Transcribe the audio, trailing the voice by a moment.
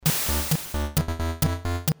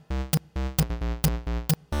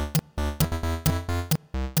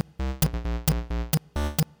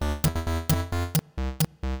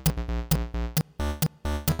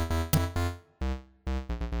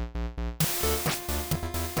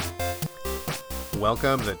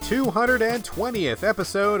Welcome to the 220th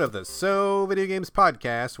episode of the So Video Games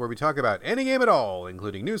podcast, where we talk about any game at all,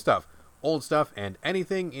 including new stuff, old stuff, and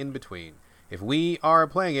anything in between. If we are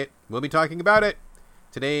playing it, we'll be talking about it.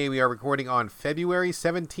 Today we are recording on February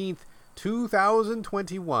 17th,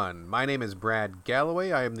 2021. My name is Brad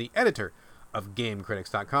Galloway. I am the editor of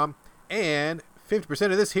GameCritics.com, and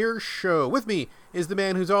 50% of this here show with me is the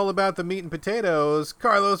man who's all about the meat and potatoes,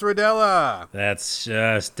 Carlos Rodella. That's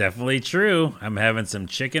just definitely true. I'm having some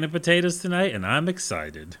chicken and potatoes tonight, and I'm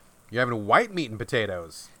excited. You're having white meat and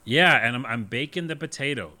potatoes. Yeah, and I'm baking the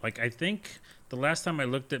potato. Like, I think the last time I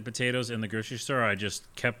looked at potatoes in the grocery store, I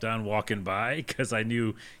just kept on walking by because I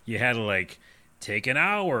knew you had to, like, take an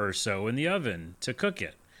hour or so in the oven to cook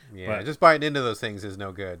it. Yeah, but just biting into those things is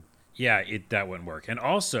no good. Yeah, that wouldn't work. And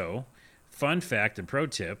also, fun fact and pro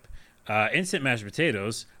tip, instant mashed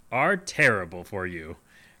potatoes are terrible for you.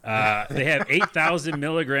 They have 8,000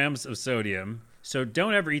 milligrams of sodium, so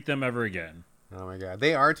don't ever eat them ever again. Oh my god.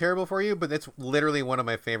 They are terrible for you, but it's literally one of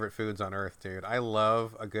my favorite foods on earth, dude. I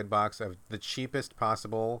love a good box of the cheapest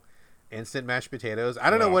possible instant mashed potatoes. I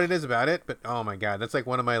don't know what it is about it, but oh my god, that's like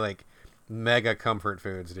one of my like mega comfort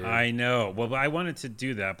foods, dude. I know. Well, I wanted to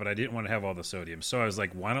do that, but I didn't want to have all the sodium. So I was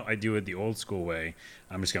like, why don't I do it the old school way?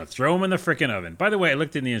 I'm just going to throw them in the freaking oven. By the way, I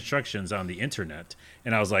looked in the instructions on the internet,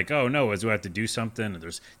 and I was like, oh, no, do I have to do something? And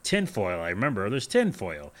there's tinfoil. I remember there's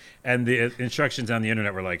tinfoil. And the instructions on the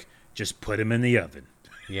internet were like, just put them in the oven.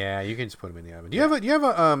 Yeah, you can just put them in the oven. Do you have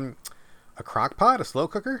a crock pot, a slow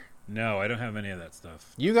cooker? No, I don't have any of that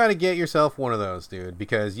stuff. You got to get yourself one of those, dude,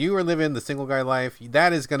 because you are living the single guy life.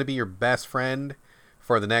 That is going to be your best friend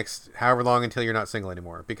for the next however long until you're not single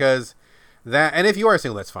anymore. Because that, and if you are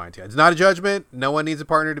single, that's fine too. It's not a judgment. No one needs a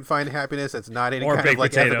partner to find happiness. It's not any kind of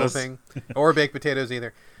like ethical thing. Or baked potatoes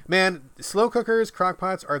either. Man, slow cookers, crock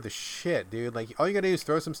pots are the shit, dude. Like, all you got to do is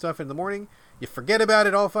throw some stuff in the morning. You forget about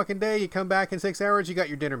it all fucking day. You come back in 6 hours. You got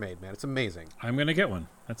your dinner made, man. It's amazing. I'm going to get one.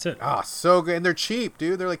 That's it. Oh, so good. And they're cheap,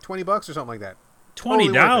 dude. They're like $20 or something like that.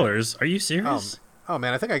 $20? Are you serious? Oh,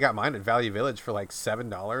 man. I think I got mine at Value Village for like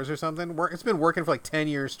 $7 or something. It's been working for like 10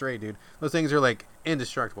 years straight, dude. Those things are like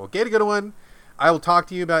indestructible. Get a good one. I will talk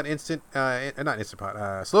to you about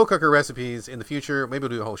slow cooker recipes in the future. Maybe we'll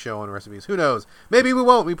do a whole show on recipes. Who knows? Maybe we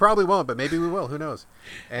won't. We probably won't, but maybe we will. Who knows?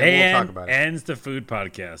 And we'll talk about it. Ends the food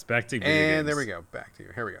podcast. Back to video games. And there we go. Back to you.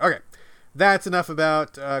 Here we go. Okay. That's enough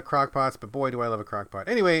about crock pots, but boy, do I love a crock pot.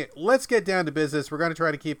 Anyway, let's get down to business. We're going to try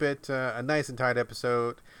to keep it a nice and tight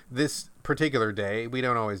episode this particular day. We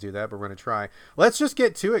don't always do that, but we're going to try. Let's just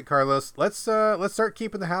get to it, Carlos. Let's start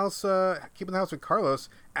keeping the house with Carlos,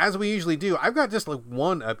 as we usually do. I've got just like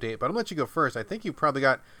one update, but I'm going to let you go first. I think you've probably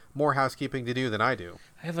got more housekeeping to do than I do.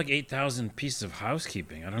 I have like 8,000 pieces of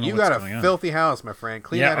housekeeping. I don't know you what's got going a on. Filthy house, my friend.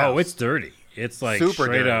 Clean that house. Oh, it's dirty. It's like super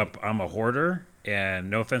straight dirty. up, I'm a hoarder. And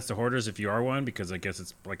no offense to hoarders if you are one, because I guess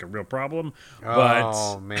it's like a real problem.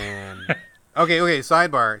 Oh, man. Okay,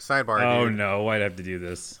 sidebar. Oh, dude. no, why'd I have to do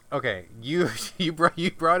this? Okay, you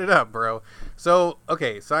brought it up, bro. So,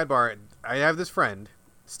 okay, sidebar. I have this friend,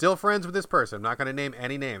 still friends with this person. I'm not going to name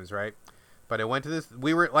any names, right? But I went to this.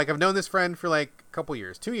 I've known this friend for like a couple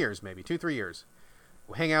years, 2 years maybe, 3 years.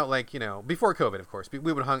 We hang out like, before COVID, of course. We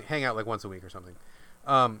would hang out like once a week or something.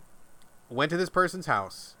 Went to this person's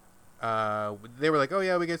house. They were like, oh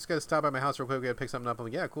yeah, we just got to stop by my house real quick. We got to pick something up. I'm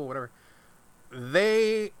like, yeah, cool, whatever.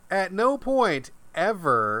 They at no point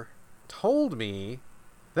ever told me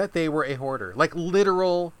that they were a hoarder, like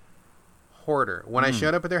literal hoarder. When I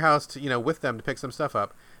showed up at their house to, with them to pick some stuff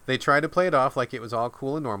up, they tried to play it off like it was all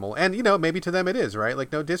cool and normal. And, maybe to them it is, right?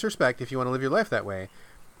 Like, no disrespect if you want to live your life that way.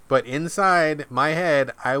 But inside my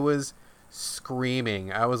head, I was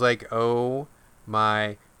screaming. I was like, oh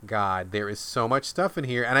my God, there is so much stuff in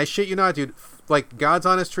here. And I shit you not, dude, like God's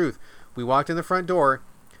honest truth. We walked in the front door.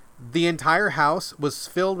 The entire house was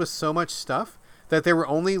filled with so much stuff that there were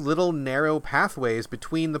only little narrow pathways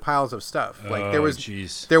between the piles of stuff. Like there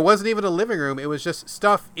wasn't even a living room. It was just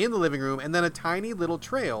stuff in the living room and then a tiny little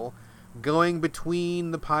trail going between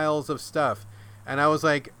the piles of stuff. And I was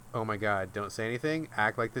like, oh my God, don't say anything.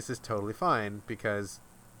 Act like this is totally fine, because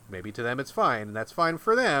maybe to them it's fine and that's fine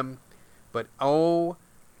for them. But OMG,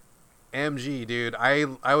 dude, I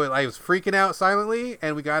was freaking out silently,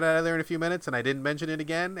 and we got out of there in a few minutes, and I didn't mention it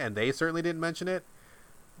again, and they certainly didn't mention it.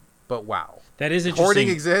 But wow, that is interesting. Hoarding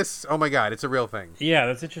exists. Oh my God, it's a real thing. Yeah,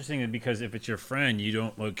 that's interesting, because if it's your friend, you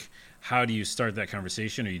don't look. How do you start that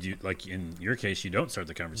conversation? Or you do, like in your case, you don't start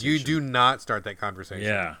the conversation. You do not start that conversation.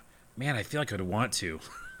 Yeah, man, I feel like I'd want to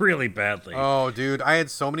really badly. Oh, dude, I had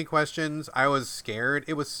so many questions. I was scared.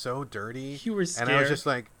 It was so dirty. You were scared, and I was just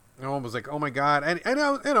like, oh my God, and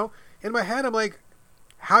I, in my head, I'm like,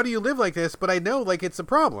 how do you live like this? But I know like it's a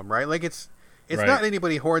problem, right? Like it's Right. not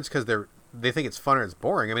anybody hoards because they think it's fun or it's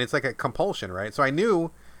boring. I mean, it's like a compulsion, right? So I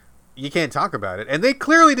knew you can't talk about it, and they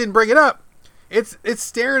clearly didn't bring it up. It's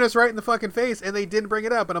staring us right in the fucking face, and they didn't bring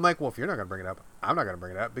it up. And I'm like, well, if you're not gonna bring it up, I'm not gonna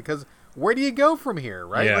bring it up because where do you go from here,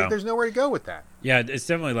 right? Yeah. Like, there's nowhere to go with that. Yeah, it's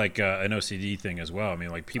definitely like an OCD thing as well. I mean,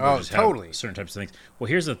 like people just totally. have certain types of things. Well,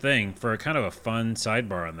 here's the thing for kind of a fun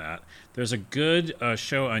sidebar on that. There's a good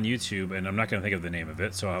show on YouTube, and I'm not going to think of the name of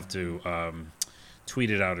it, so I'll have to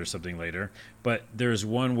tweet it out or something later. But there's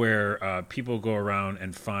one where people go around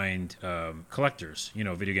and find collectors,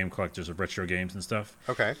 video game collectors of retro games and stuff.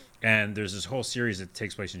 Okay. And there's this whole series that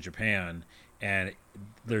takes place in Japan, and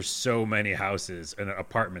there's so many houses and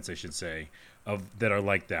apartments, I should say, that are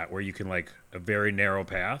like that, where you can like a very narrow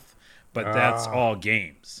path, but that's all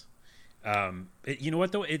games. You know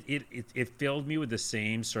what though? It filled me with the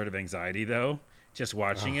same sort of anxiety though, just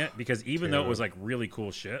watching it, because even though it was like really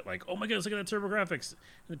cool shit, like oh my goodness, look at that turbo graphics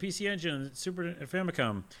and the PC Engine, Super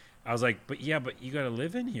Famicom, I was like, but you got to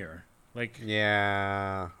live in here. Like,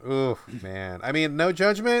 yeah. Ooh, man. I mean, no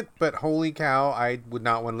judgment, but holy cow, I would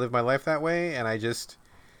not want to live my life that way. And I just,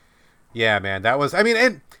 yeah, man, that was, I mean,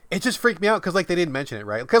 and it just freaked me out because, like, they didn't mention it,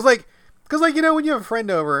 right? Because, when you have a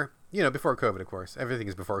friend over, before COVID, of course, everything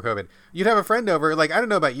is before COVID, you'd have a friend over, like, I don't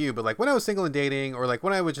know about you, but, like, when I was single and dating, or, like,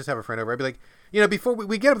 when I would just have a friend over, I'd be like, before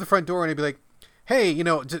we get up the front door, and I'd be like, hey,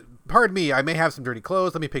 pardon me, I may have some dirty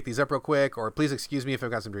clothes. Let me pick these up real quick. Or please excuse me if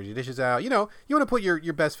I've got some dirty dishes out. You want to put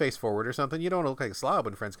your best face forward or something. You don't want to look like a slob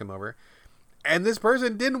when friends come over. And this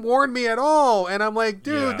person didn't warn me at all. And I'm like,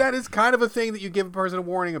 dude, that is kind of a thing that you give a person a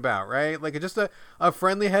warning about, right? Like just a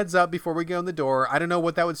friendly heads up before we go in the door. I don't know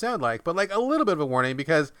what that would sound like, but like a little bit of a warning,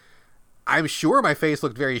 because I'm sure my face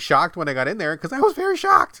looked very shocked when I got in there, because I was very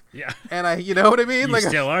shocked. Yeah. And you know what I mean? You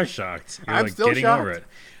still are shocked. You're I'm like still getting shocked. over it.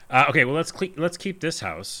 Okay, well let's keep this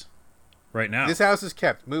house right now. This house is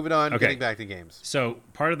kept. Moving on. Okay. Getting back to games. So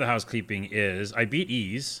part of the housekeeping is I beat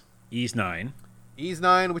Ease 9. Ease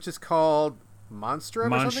 9, which is called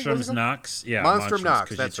Monstrum or something? Monstrum's Nox. Yeah, Monstrum Nox.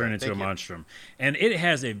 because That's you turn right. into a Thank you. monstrum. And it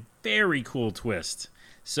has a very cool twist.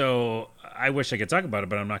 So I wish I could talk about it,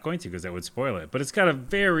 but I'm not going to, because that would spoil it. But it's got a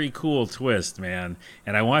very cool twist, man.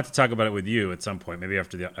 And I want to talk about it with you at some point, maybe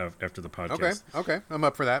after the podcast. Okay. I'm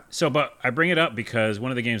up for that. So, but I bring it up because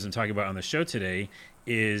one of the games I'm talking about on the show today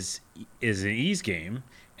is an Ease game,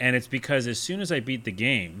 and it's because as soon as I beat the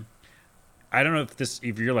game, I don't know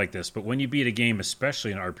if you're like this, but when you beat a game,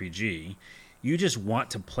 especially an RPG, you just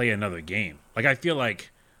want to play another game. Like I feel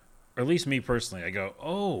like, or at least me personally, I go,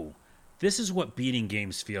 oh, this is what beating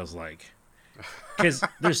games feels like. Because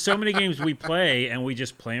there's so many games we play and we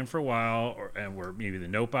just play them for a while, and we're maybe the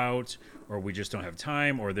nope out, or we just don't have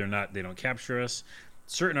time, or they don't capture us.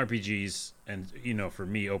 Certain RPGs and for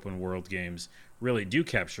me, open world games really do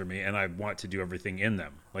capture me, and I want to do everything in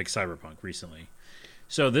them, like Cyberpunk recently.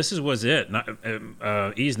 So this was it.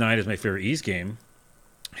 Ease 9 is my favorite Ease game,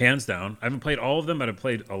 hands down. I haven't played all of them, but I've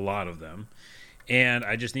played a lot of them. And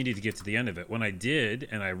I just needed to get to the end of it. When I did,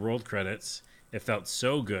 and I rolled credits, it felt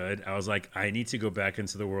so good. I was like, I need to go back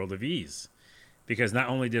into the world of Ease. Because not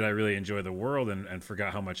only did I really enjoy the world and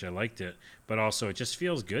forgot how much I liked it, but also it just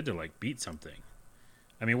feels good to like beat something.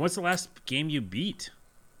 I mean, what's the last game you beat?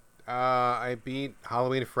 I beat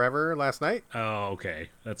Halloween Forever last night. Oh, okay.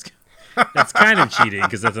 That's kind of cheating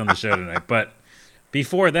because that's on the show tonight. But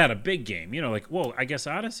before that, a big game. I guess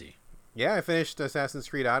Odyssey. Yeah, I finished Assassin's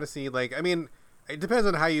Creed Odyssey. It depends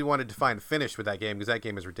on how you want to define finished with that game, because that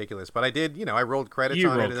game is ridiculous. But I did, I rolled credits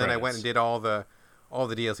on it, and then I went and did all the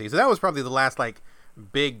DLC. So that was probably the last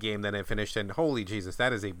big game that I finished. And holy Jesus,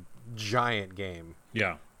 that is a giant game.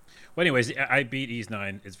 Yeah. Well, anyways, I beat Ease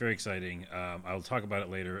 9. It's very exciting. I'll talk about it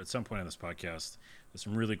later at some point on this podcast. There's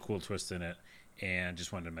some really cool twists in it, and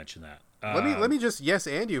just wanted to mention that. Let me just yes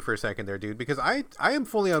and you for a second there, dude, because I am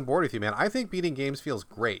fully on board with you, man. I think beating games feels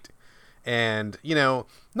great. And,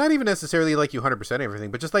 not even necessarily like you 100%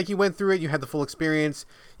 everything, but just like you went through it, you had the full experience,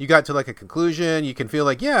 you got to like a conclusion, you can feel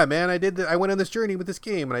like, yeah, man, I went on this journey with this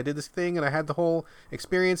game, and I did this thing, and I had the whole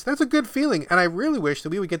experience. That's a good feeling, and I really wish that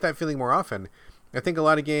we would get that feeling more often. I think a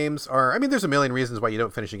lot of games there's a million reasons why you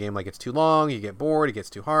don't finish a game. Like, it's too long, you get bored, it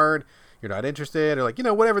gets too hard, you're not interested,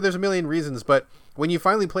 or whatever, there's a million reasons. But when you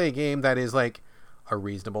finally play a game that is like a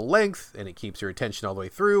reasonable length, and it keeps your attention all the way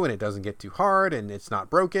through, and it doesn't get too hard, and it's not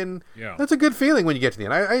broken, that's a good feeling when you get to the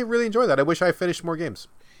end. I really enjoy that. I wish I finished more games.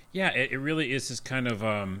 Yeah, it really is this kind of,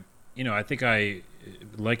 I think I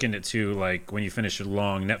likened it to like when you finish a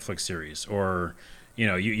long Netflix series, or,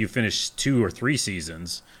 you finish 2 or 3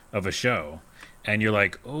 seasons of a show, and you're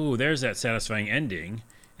like, oh, there's that satisfying ending.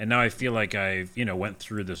 And now I feel like I've went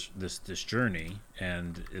through this journey,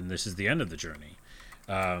 and this is the end of the journey.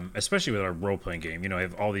 Especially with our role playing game, I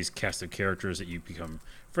have all these cast of characters that you become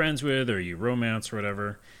friends with or you romance or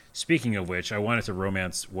whatever. Speaking of which, I wanted to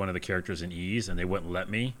romance one of the characters in Ease, and they wouldn't let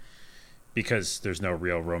me because there's no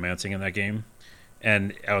real romancing in that game.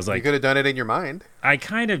 And I was like, you could have done it in your mind. I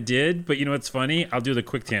kind of did, but what's funny? I'll do the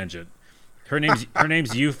quick tangent. Her name's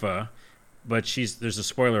Yufa, but there's a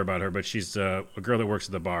spoiler about her, but she's a girl that works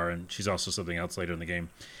at the bar, and she's also something else later in the game.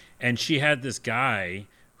 And she had this guy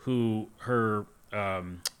who her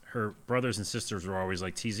brothers and sisters were always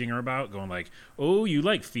like teasing her about, going like, "Oh, you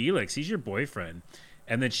like Felix? He's your boyfriend."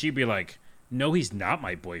 And then she'd be like, "No, he's not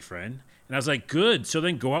my boyfriend." And I was like, "Good, so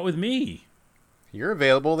then go out with me." You're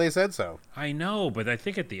available. They said so. I know, but I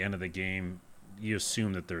think at the end of the game, you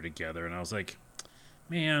assume that they're together, and I was like,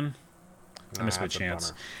 "Man, I missed my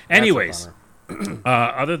chance." Anyways,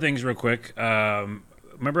 other things real quick.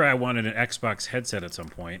 Remember, I wanted an Xbox headset at some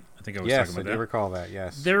point. I think I was talking about that. Yes, I do recall that.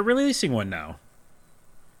 Yes, they're releasing one now.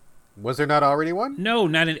 Was there not already one? No,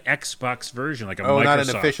 not an Xbox version, like a Microsoft. Oh, not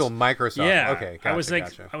an official Microsoft. Yeah. Okay,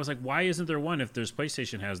 gotcha. I was like, why isn't there one if there's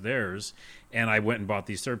PlayStation has theirs? And I went and bought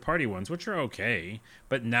these third-party ones, which are okay.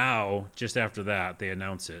 But now, just after that, they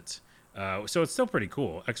announce it. So it's still pretty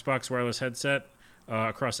cool. Xbox wireless headset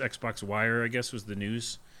across Xbox Wire, I guess, was the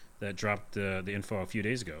news that dropped the info a few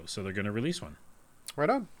days ago. So they're going to release one. Right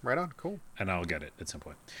on. Cool. And I'll get it at some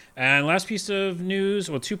point. And last piece of news,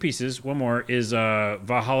 well, two pieces. One more is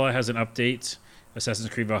Valhalla has an update. Assassin's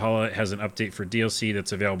Creed Valhalla has an update for DLC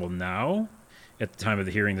that's available now at the time of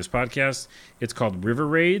the hearing this podcast. It's called River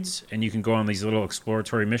Raids, and you can go on these little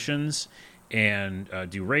exploratory missions and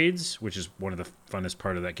do raids, which is one of the funnest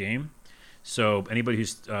part of that game. So anybody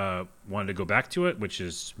who's wanted to go back to it, which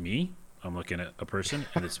is me, I'm looking at a person,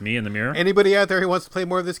 and it's me in the mirror. Anybody out there who wants to play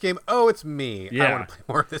more of this game? Oh, it's me. Yeah. I want to play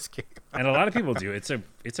more of this game. And a lot of people do. It's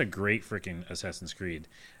a great freaking Assassin's Creed,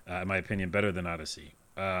 in my opinion, better than Odyssey.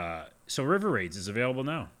 So River Raids is available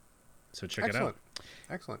now. So check it out.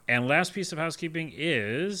 Excellent. And last piece of housekeeping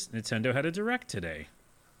is Nintendo had a Direct today.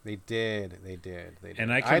 They did.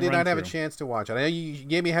 And I did not have a chance to watch it. I know you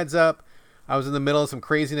gave me a heads up. I was in the middle of some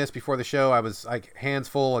craziness before the show. I was like hands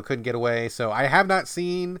full. I couldn't get away. So I have not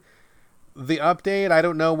seen the update. I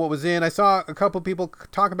don't know what was in. I saw a couple people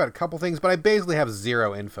talk about a couple things, but I basically have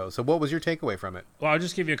zero info. So what was your takeaway from it? Well, I'll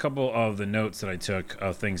just give you a couple of the notes that I took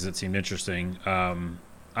of things that seemed interesting.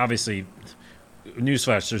 Obviously,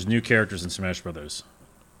 newsflash, there's new characters in Smash Brothers.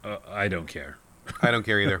 I don't care. I don't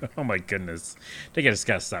care either. Oh my goodness. They just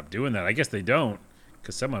got to stop doing that. I guess they don't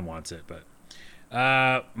because someone wants it, but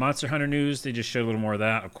Monster Hunter news, they just showed a little more of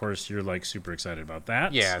that. Of course, you're like super excited about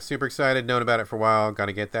that. Yeah, super excited. Known about it for a while. Got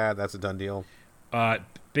to get that. That's a done deal.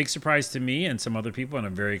 Big surprise to me and some other people, and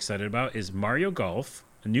I'm very excited about, is Mario Golf,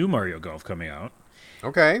 a new Mario Golf coming out.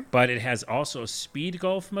 Okay. But it has also a speed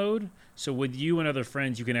golf mode. So with you and other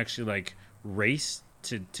friends, you can actually like race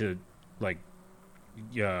to like,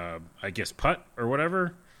 I guess putt or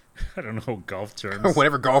whatever. I don't know golf terms.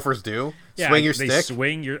 Whatever golfers do. Yeah, swing your they stick.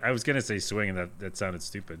 Swing your. I was gonna say swing, and that sounded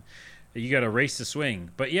stupid. You got to race to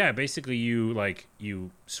swing, but yeah, basically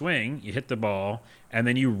you swing, you hit the ball, and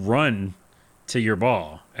then you run to your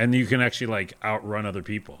ball, and you can actually like outrun other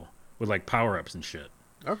people with like power ups and shit.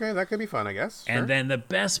 Okay, that could be fun, I guess. Sure. And then the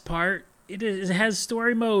best part, it has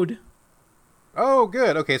story mode. Oh,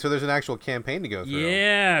 good. Okay, so there's an actual campaign to go through.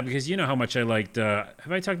 Yeah, because you know how much I liked.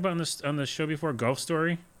 Have I talked about on this show before? Golf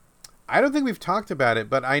Story. I don't think we've talked about it,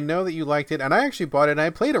 but I know that you liked it, and I actually bought it, and I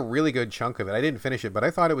played a really good chunk of it. I didn't finish it, but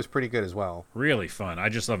I thought it was pretty good as well. Really fun. I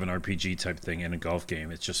just love an RPG type thing in a golf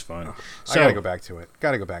game. It's just fun. I gotta go back to it.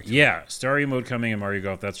 Yeah, story mode coming in Mario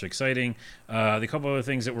Golf. That's exciting. The couple other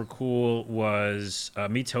things that were cool was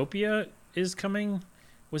Miitopia is coming.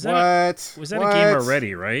 Was that a game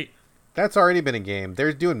already, right? That's already been a game.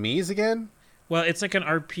 They're doing Mii's again? Well, it's like an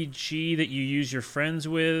RPG that you use your friends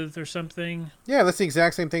with or something. Yeah, that's the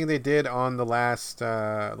exact same thing they did on the last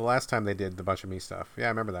time they did the bunch of Mii stuff. Yeah, I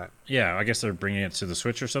remember that. Yeah, I guess they're bringing it to the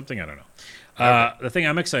Switch or something. I don't know. The thing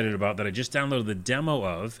I'm excited about that I just downloaded the demo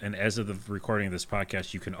of, and as of the recording of this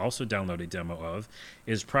podcast, you can also download a demo of,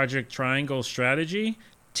 is Project Triangle Strategy.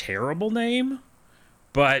 Terrible name,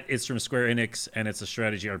 but it's from Square Enix, and it's a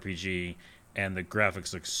strategy RPG. And the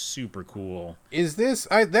graphics look super cool. Is this...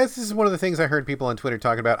 This is one of the things I heard people on Twitter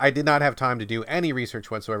talking about. I did not have time to do any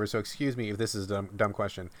research whatsoever, so excuse me if this is a dumb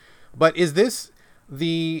question. But is this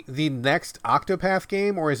the next Octopath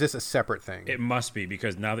game, or is this a separate thing? It must be,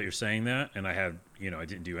 because now that you're saying that, and I have, I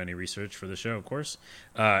didn't do any research for the show, of course.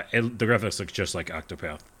 The graphics look just like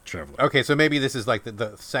Octopath Traveler. Okay, so maybe this is like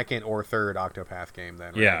the second or third Octopath game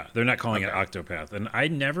then, right? Yeah, they're not calling it Octopath. And I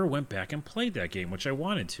never went back and played that game, which I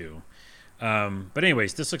wanted to. But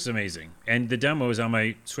anyways, this looks amazing. And the demo is on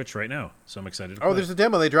my Switch right now, so I'm excited to play. Oh, there's a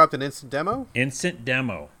demo. They dropped an instant demo? Instant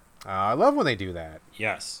demo. I love when they do that.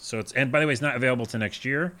 Yes. So and by the way, it's not available to next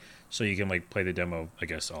year, so you can play the demo, I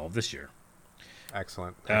guess, all of this year.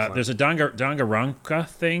 Excellent. There's a Danganronpa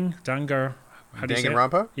thing. How do you say it?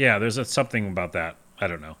 Danganronpa? Yeah, there's something about that. I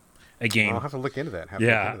don't know. A game. I'll have to look into that.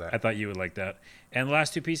 I thought you would like that. And the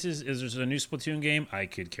last two pieces is there's a new Splatoon game I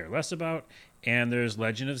could care less about, and there's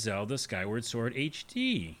Legend of Zelda Skyward Sword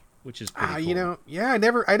HD, which is pretty cool. I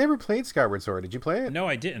never played Skyward Sword. Did you play it? No,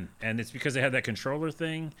 I didn't. And it's because they had that controller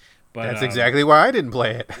thing. But that's exactly why I didn't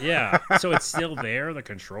play it. Yeah, so it's still there, the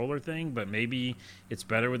controller thing, but maybe it's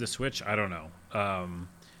better with the Switch. I don't know.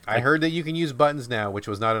 I heard that you can use buttons now, which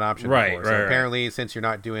was not an option before. So apparently, since you're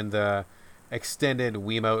not doing the extended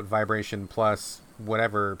Wiimote Vibration Plus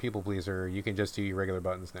whatever people pleaser, you can just do your regular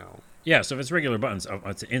buttons now. Yeah, so if it's regular buttons,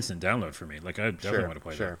 it's an instant download for me. I definitely want to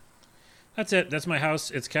play that. That's it. That's my house.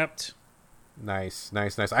 It's kept. Nice.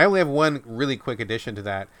 I only have one really quick addition to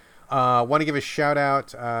that. Want to give a shout out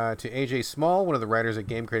to AJ Small, one of the writers at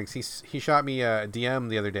Game Critics. He shot me a DM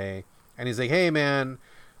the other day, and he's like, "Hey man,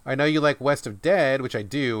 I know you like West of Dead, which I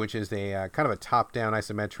do, which is a kind of a top-down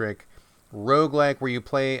isometric roguelike where you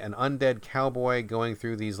play an undead cowboy going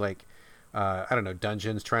through these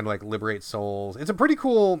dungeons, trying to liberate souls. It's a pretty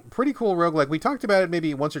cool roguelike. We talked about it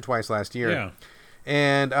maybe once or twice last year." Yeah.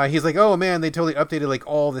 And he's like, "Oh man, they totally updated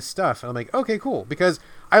all this stuff." And I'm like, "Okay, cool," because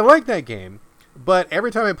I like that game. But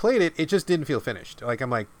every time I played it, it just didn't feel finished. I'm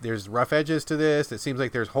like, there's rough edges to this. It seems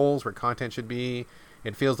like there's holes where content should be.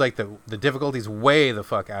 It feels like the difficulty's way the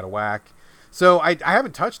fuck out of whack. So I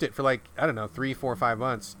haven't touched it for 3, 4, 5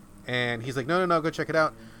 months. And he's like, no, go check it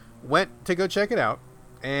out. Went to go check it out.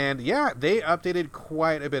 And yeah, they updated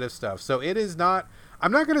quite a bit of stuff. So it is not,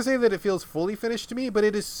 I'm not going to say that it feels fully finished to me, but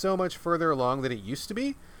it is so much further along than it used to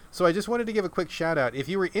be. So I just wanted to give a quick shout out. If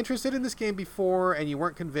you were interested in this game before and you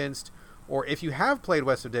weren't convinced, or if you have played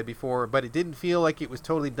West of Dead before, but it didn't feel like it was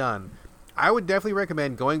totally done, I would definitely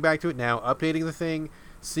recommend going back to it now, updating the thing,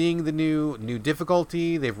 seeing the new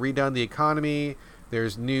difficulty. They've redone the economy.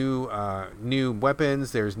 There's new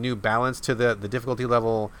weapons. There's new balance to the difficulty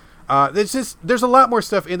level. There's a lot more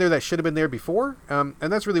stuff in there that should have been there before. And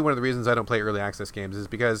that's really one of the reasons I don't play early access games, is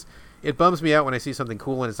because it bums me out when I see something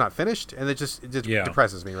cool and it's not finished, and it just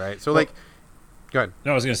depresses me, right? So go ahead.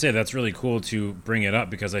 No, I was going to say that's really cool to bring it up,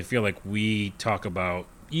 because I feel like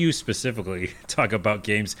you specifically talk about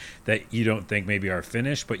games that you don't think maybe are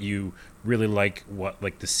finished, but you really like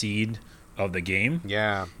the seed of the game.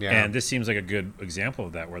 Yeah. And this seems like a good example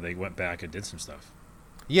of that, where they went back and did some stuff.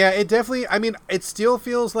 Yeah, it definitely, it still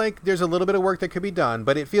feels like there's a little bit of work that could be done,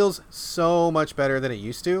 but it feels so much better than it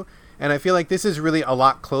used to. And I feel like this is really a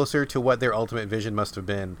lot closer to what their ultimate vision must have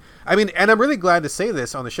been. And I'm really glad to say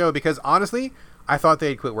this on the show, because honestly, I thought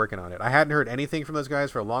they'd quit working on it. I hadn't heard anything from those guys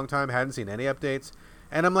for a long time, hadn't seen any updates.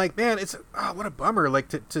 And I'm like, man, what a bummer.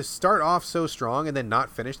 To start off so strong and then not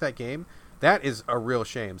finish that game, that is a real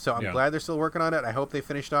shame. So I'm glad they're still working on it. I hope they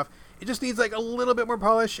finished off. It just needs a little bit more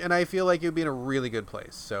polish, and I feel like it would be in a really good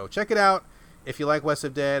place. So check it out if you like West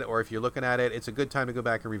of Dead, or if you're looking at it. It's a good time to go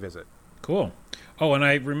back and revisit. Cool. Oh, and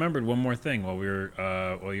I remembered one more thing while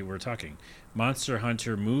you were talking. Monster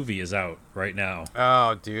Hunter movie is out right now.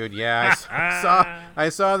 Oh, dude, yeah. I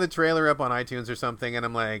saw the trailer up on iTunes or something, and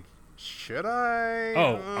I'm like, should I?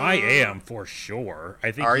 Oh, I am for sure.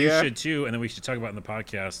 I think you should too, and then we should talk about it in the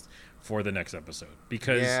podcast for the next episode.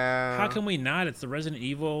 Because how can we not? It's the Resident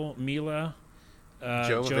Evil Mila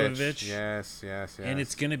Jovovich. Yes. And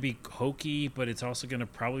it's going to be hokey, but it's also going to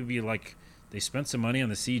probably be they spent some money on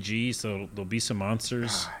the CG, so there'll be some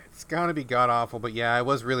monsters. It's going to be god-awful, but yeah, I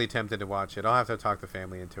was really tempted to watch it. I'll have to talk the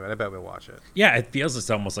family into it. I bet we'll watch it. Yeah, it feels it's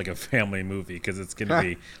almost like a family movie, because it's going to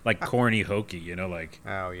be corny hokey,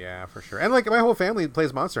 Oh, yeah, for sure. And my whole family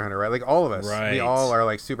plays Monster Hunter, right? All of us. Right. We all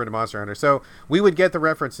are super into Monster Hunter. So we would get the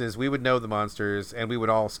references, we would know the monsters, and we would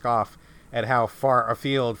all scoff at how far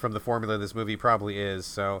afield from the formula this movie probably is.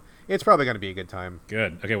 So it's probably going to be a good time.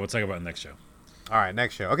 Good. Okay, we'll talk about it in the next show. All right,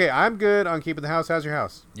 next show. Okay, I'm good on keeping the house. How's your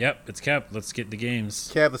house? Yep, it's kept. Let's get the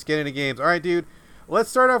games. Kev, let's get into games. All right, dude. Let's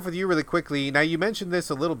start off with you really quickly. Now, you mentioned this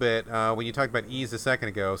a little bit when you talked about Ease a second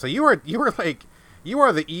ago. So you are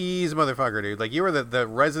the Ease motherfucker, dude. You are the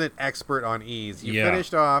resident expert on Ease. You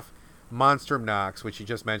finished off Monstrum Nox, which you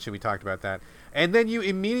just mentioned. We talked about that. And then you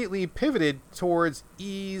immediately pivoted towards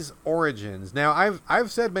Ys Origins. Now,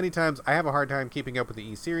 I've said many times I have a hard time keeping up with the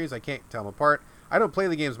Ys series. I can't tell them apart. I don't play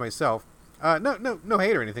the games myself. No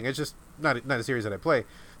hate or anything. It's just not a series that I play.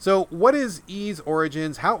 So, what is Ys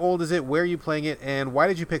Origins? How old is it? Where are you playing it? And why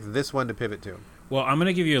did you pick this one to pivot to? Well, I'm going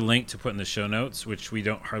to give you a link to put in the show notes, which we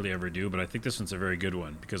don't hardly ever do, but I think this one's a very good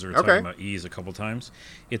one because we were talking about Ys a couple times.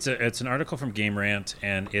 It's an article from Game Rant,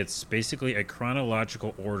 and it's basically a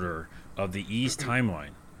chronological order of the Ys timeline,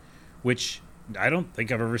 which I don't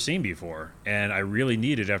think I've ever seen before, and I really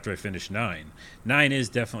need it after I finished 9. 9 is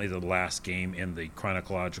definitely the last game in the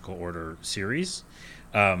chronological order series,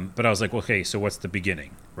 but I was like, okay, so what's the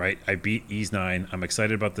beginning, right? I beat Ys 9. I'm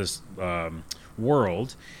excited about this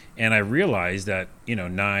world, and I realized that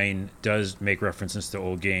 9 does make references to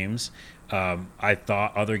old games. I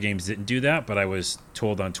thought other games didn't do that, but I was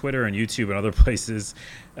told on Twitter and YouTube and other places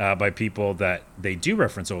by people that they do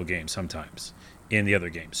reference old games sometimes in the other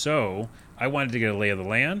games. So I wanted to get a lay of the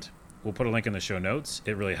land. We'll put a link in the show notes.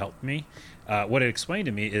 It really helped me. What it explained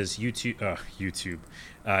to me is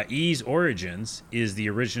Ys Origins is the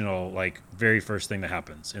original, very first thing that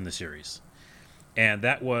happens in the series. And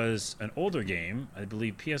that was an older game, I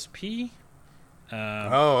believe PSP.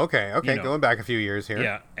 Okay. Going back a few years here.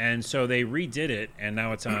 Yeah, and so they redid it, and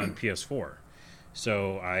now it's on PS4.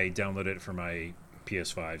 So I downloaded it for my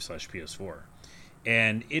PS5/PS4.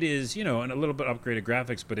 And it is, a little bit upgraded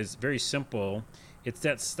graphics, but it's very simple. It's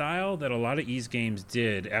that style that a lot of Ys games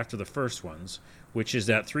did after the first ones, which is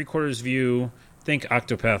that 3/4 view, think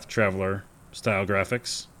Octopath Traveler style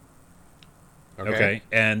graphics. Okay.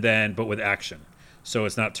 And then, but with action. So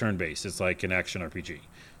it's not turn-based. It's like an action RPG.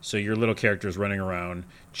 So your little character's running around,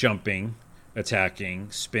 jumping,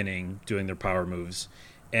 attacking, spinning, doing their power moves.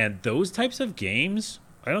 And those types of games,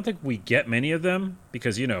 I don't think we get many of them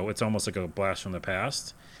because, it's almost like a blast from the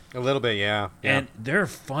past. A little bit, yeah. And they're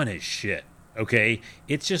fun as shit, okay?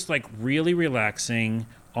 It's just like really relaxing,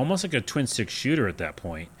 almost like a twin-stick shooter at that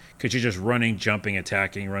point because you're just running, jumping,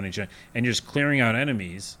 attacking, running, and you're just clearing out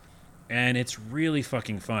enemies. And it's really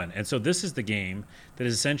fucking fun. And so this is the game that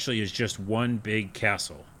essentially is just one big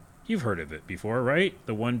castle. You've heard of it before, right?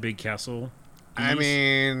 The one big castle. I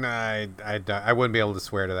mean, I wouldn't be able to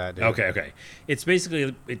swear to that, dude. Okay. It's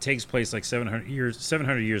basically, it takes place like 700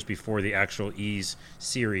 years before the actual Ys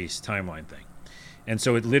series timeline thing. And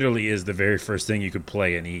so it literally is the very first thing you could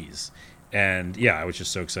play in Ys. And yeah, I was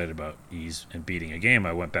just so excited about Ys and beating a game.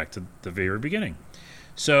 I went back to the very beginning.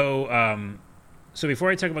 So before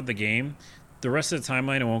I talk about the game, the rest of the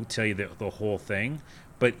timeline, I won't tell you the whole thing.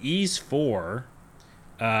 But Ys 4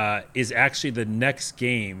 is actually the next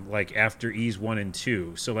game, after Ys 1 and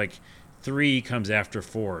 2. So 3 comes after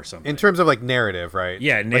 4 or something. In terms of narrative, right?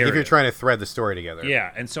 Yeah, narrative. Like if you're trying to thread the story together.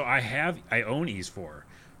 Yeah, and so I own Ys 4.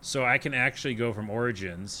 So I can actually go from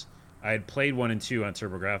Origins. I had played 1 and 2 on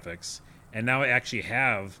TurboGrafx, and now I actually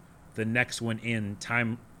have the next one in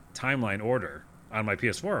timeline order on my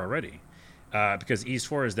PS4 already. Because Ys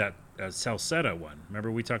 4 is that Salsetta one.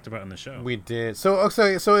 Remember we talked about in the show? We did. So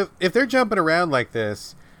if they're jumping around like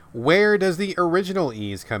this, where does the original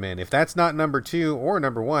Ys come in? If that's not number 2 or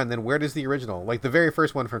number 1, then where does the original, the very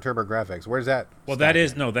first one from TurboGrafx, where's that? Well,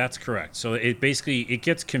 that's correct. So it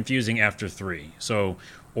gets confusing after 3. So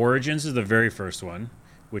Origins is the very first one,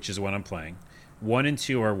 which is what I'm playing. 1 and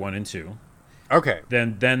 2 are 1 and 2. Okay.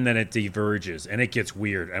 Then it diverges and it gets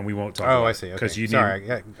weird, and we won't talk about it. Oh, I see. Okay. Sorry.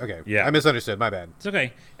 Okay. Yeah. I misunderstood. My bad. It's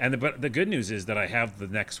okay. But the good news is that I have the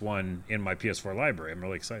next one in my PS4 library. I'm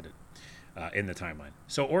really excited in the timeline.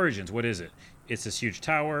 So Origins, what is it? It's this huge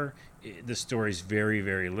tower. The story's very,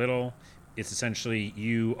 very little. It's essentially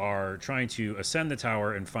you are trying to ascend the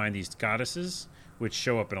tower and find these goddesses, which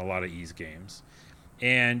show up in a lot of Ys games.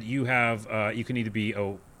 And you have you can either be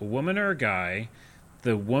a woman or a guy.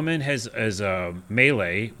 The woman has a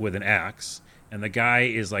melee with an axe, and the guy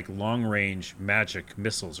is long-range magic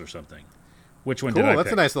missiles or something. Which one did I pick?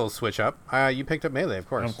 That's a nice little switch up. You picked up melee, of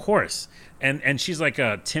course. Of course. And she's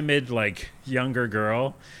a timid, younger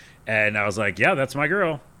girl. And I was like, yeah, that's my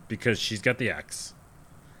girl, because she's got the axe.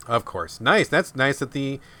 Of course. Nice. That's nice that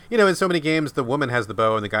in so many games, the woman has the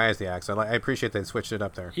bow and the guy has the axe. I appreciate they switched it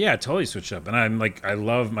up there. Yeah, totally switched up. And I'm I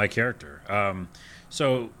love my character.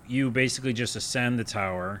 So you basically just ascend the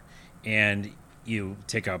tower, and you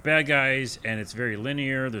take out bad guys, and it's very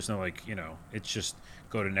linear. There's no it's just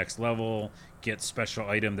go to next level, get special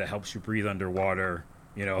item that helps you breathe underwater.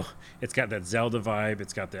 It's got that Zelda vibe,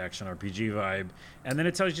 it's got the action RPG vibe, and then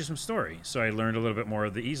it tells you some story. So I learned a little bit more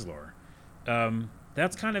of the Ys lore.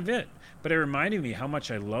 That's kind of it. But it reminded me how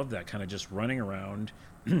much I love that kind of just running around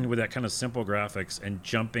with that kind of simple graphics and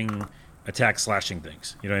jumping, attack, slashing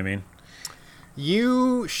things. You know what I mean?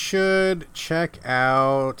 You should check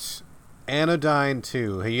out Anodyne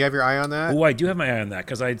 2. You have your eye on that? Oh, I do have my eye on that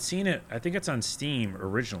because I'd seen it. I think it's on Steam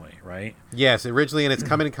originally, right? Yes, originally, and it's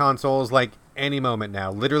coming to consoles like any moment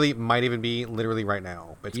now. Literally, might even be literally right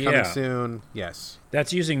now. But it's coming soon. Yes.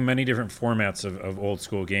 That's using many different formats of old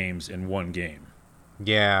school games in one game.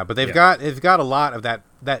 Yeah, but they've got a lot of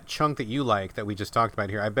that chunk that you like that we just talked about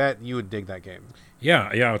here. I bet you would dig that game. Yeah,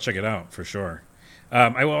 I'll check it out for sure.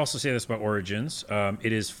 I will also say this about Origins.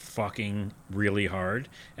 It is fucking really hard.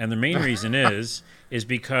 And the main reason is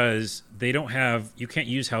because they don't have... You can't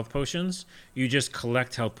use health potions. You just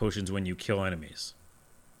collect health potions when you kill enemies.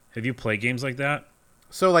 Have you played games like that?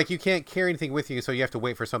 So, like, you can't carry anything with you, so you have to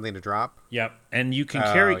wait for something to drop? Yep. And you can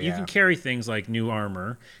you can carry things like new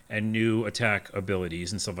armor and new attack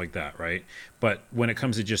abilities and stuff like that, right? But when it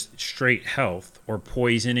comes to just straight health or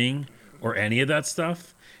poisoning or any of that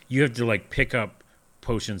stuff, you have to, like, pick up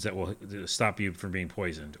potions that will stop you from being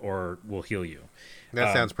poisoned or will heal you.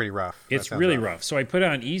 That sounds pretty rough. It's really rough. So I put it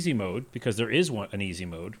on easy mode because there is an easy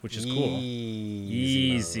mode, which is cool.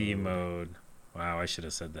 Easy mode. Wow, I should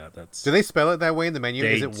have said that. Do they spell it that way in the menu?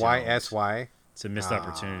 Is it YSY? It's a missed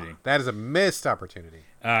opportunity. That is a missed opportunity.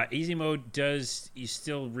 Easy mode you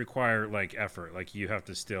still require like effort. Like you have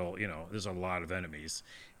to still, there's a lot of enemies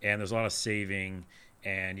and there's a lot of saving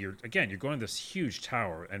and you're going to this huge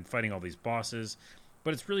tower and fighting all these bosses.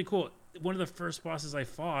 But it's really cool. One of the first bosses I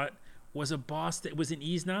fought was a boss that was in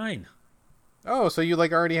Ease 9. Oh, so you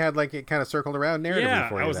like already had like it kind of circled around narratively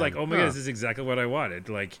for you. I was like, oh my god, this is exactly what I wanted.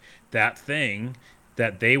 Like that thing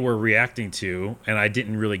that they were reacting to, and I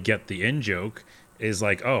didn't really get the in joke. Is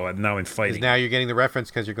like, oh, now I'm fighting. Now you're getting the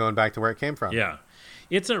reference because you're going back to where it came from. Yeah,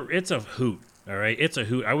 it's a hoot. All right, it's a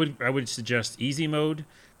hoot. I would suggest easy mode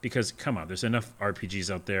because come on, there's enough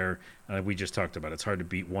RPGs out there. We just talked about. It's hard to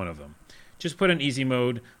beat one of them. Just put in easy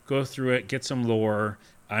mode, go through it, get some lore.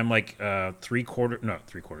 I'm like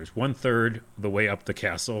 1/3 the way up the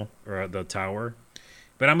castle or the tower,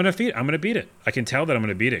 but I'm gonna beat it. I can tell that I'm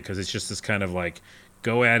gonna beat it because it's just this kind of like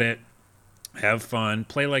go at it, have fun,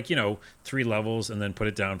 play like 3 levels and then put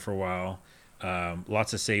it down for a while.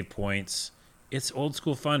 Lots of save points. It's old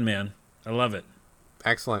school fun, man. I love it.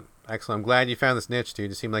 Excellent. I'm glad you found this niche, dude.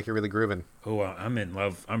 You seem like you're really grooving. Oh, I'm in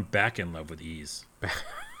love. I'm back in love with Ease.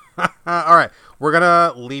 All right, we're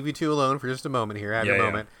gonna leave you two alone for just a moment here. Have your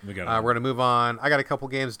moment. We're gonna move on. I got a couple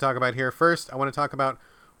games to talk about here. First, I want to talk about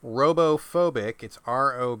Robophobik. It's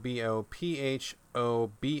ROBOPHOBIK.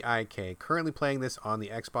 Currently playing this on the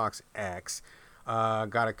Xbox X.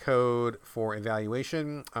 Got a code for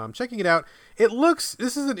evaluation. Checking it out.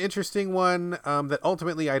 This is an interesting one that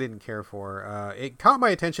ultimately I didn't care for. It caught my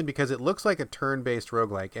attention because it looks like a turn-based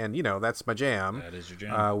roguelike, and that's my jam. That is your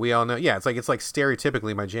jam. We all know. Yeah, it's like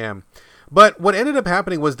stereotypically my jam. But what ended up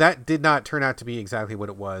happening was that did not turn out to be exactly what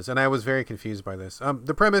it was, and I was very confused by this.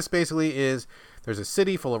 The premise basically is there's a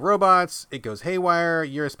city full of robots. It goes haywire.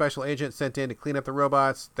 You're a special agent sent in to clean up the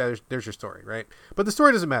robots. There's your story, right? But the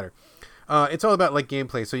story doesn't matter. It's all about like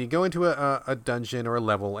gameplay. So you go into a dungeon or a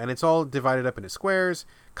level, and it's all divided up into squares,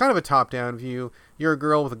 kind of a top-down view. You're a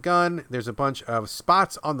girl with a gun. There's a bunch of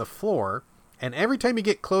spots on the floor, and every time you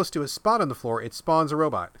get close to a spot on the floor, it spawns a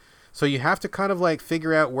robot. So you have to kind of like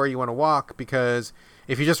figure out where you want to walk, because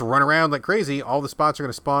if you just run around like crazy, all the spots are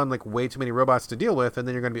going to spawn like way too many robots to deal with, and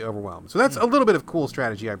then you're going to be overwhelmed. So that's a little bit of cool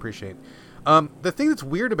strategy I appreciate. The thing that's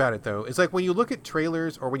weird about it, though, is like when you look at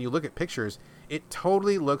trailers or when you look at pictures, it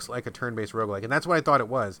totally looks like a turn-based roguelike, and that's what I thought it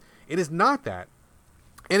was. It is not that,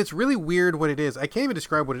 and it's really weird what it is. I can't even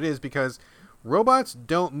describe what it is because robots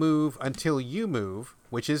don't move until you move,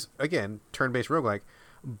 which is, again, turn-based roguelike,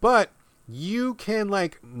 but you can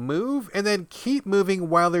like move and then keep moving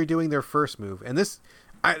while they're doing their first move. And this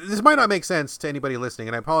might not make sense to anybody listening,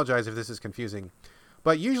 and I apologize if this is confusing,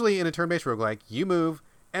 but usually in a turn-based roguelike, you move,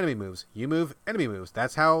 enemy moves, you move, enemy moves.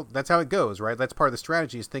 That's how it goes, right? That's part of the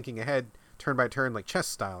strategy, is thinking ahead turn by turn, like chess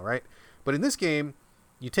style, right? But in this game,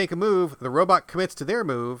 you take a move, the robot commits to their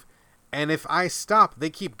move, and if I stop, they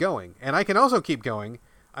keep going. And I can also keep going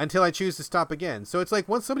until I choose to stop again. So it's like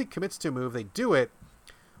once somebody commits to a move, they do it,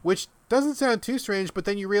 which doesn't sound too strange, but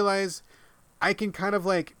then you realize I can kind of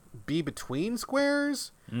like be between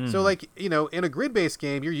squares. So like, you know, in a grid-based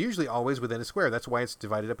game, you're usually always within a square. That's why it's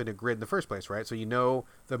divided up into grid in the first place, right? So you know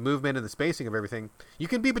the movement and the spacing of everything. You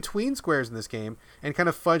can be between squares in this game and kind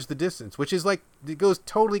of fudge the distance, which is like, it goes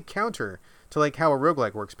totally counter to like how a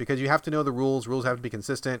roguelike works, because you have to know the rules. Rules have to be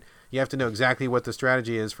consistent. You have to know exactly what the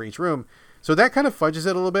strategy is for each room. So that kind of fudges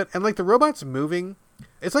it a little bit. And like the robots moving,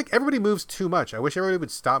 it's like everybody moves too much. I wish everybody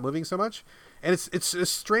would stop moving so much. And it's a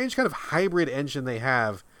strange kind of hybrid engine they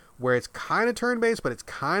have, where it's kind of turn-based, but it's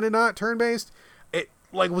kind of not turn-based. It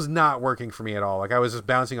like was not working for me at all. Like I was just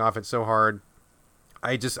bouncing off it so hard.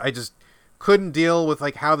 I just couldn't deal with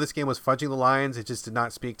like how this game was fudging the lines. It just did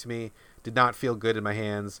not speak to me. Did not feel good in my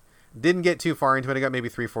hands. Didn't get too far into it. I got maybe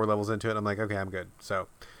 3-4 levels into it. I'm like, okay, I'm good. So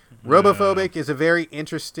Robophobik is a very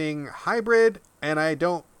interesting hybrid, and I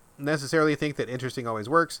don't necessarily think that interesting always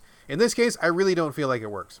works. In this case, I really don't feel like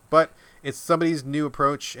it works. But it's somebody's new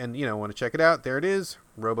approach, and, you know, want to check it out. There it is.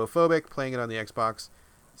 Robophobik, playing it on the Xbox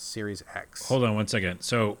Series X. Hold on one second.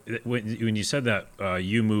 So when you said that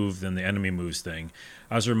you move, then the enemy moves thing,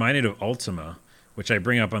 I was reminded of Ultima, which I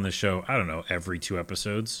bring up on the show, I don't know, every 2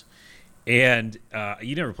 episodes. And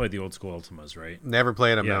you never played the old school Ultimas, right? Never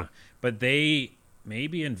played them, no. But they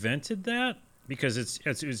maybe invented that, because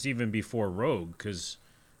it's even before Rogue, because,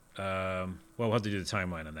 well, we'll have to do the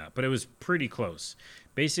timeline on that. But it was pretty close.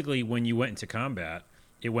 Basically, when you went into combat,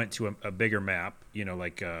 it went to a bigger map, you know,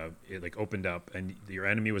 like it like opened up, and your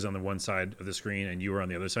enemy was on the one side of the screen and you were on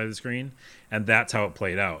the other side of the screen. And that's how it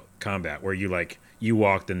played out, combat, where you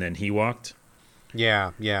walked and then he walked.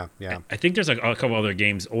 Yeah. I think there's like a couple other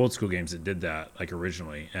games, old school games, that did that, like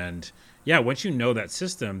originally. And yeah, once you know that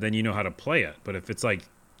system, then you know how to play it. But if it's like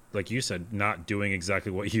you said, not doing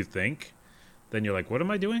exactly what you think, then you're like, what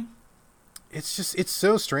am I doing? It's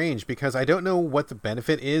so strange, because I don't know what the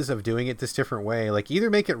benefit is of doing it this different way. Like, either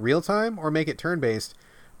make it real time or make it turn-based.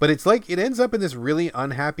 But it's like it ends up in this really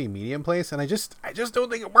unhappy medium place, and I just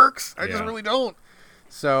don't think it works. I just really don't.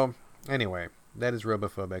 So, anyway, that is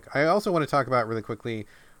Robophobik. I also want to talk about really quickly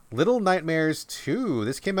Little Nightmares 2.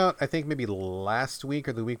 This came out, I think, maybe last week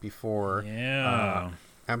or the week before. Yeah.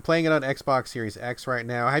 I'm playing it on Xbox Series X right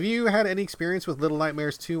now. Have you had any experience with Little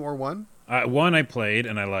Nightmares 2 or 1? 1 I played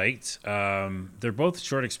and I liked. They're both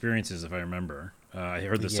short experiences, if I remember. I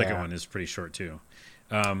heard the second one is pretty short too.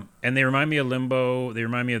 And they remind me of Limbo. They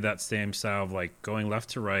remind me of that same style of like going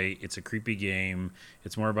left to right. It's a creepy game.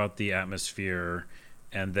 It's more about the atmosphere,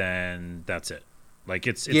 and then that's it. Like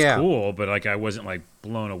it's cool, but like I wasn't like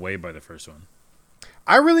blown away by the first one.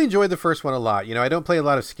 I really enjoyed the first one a lot. You know, I don't play a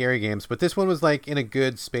lot of scary games, but this one was like in a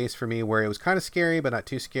good space for me, where it was kind of scary, but not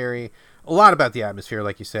too scary. A lot about the atmosphere,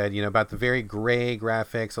 like you said, you know, about the very gray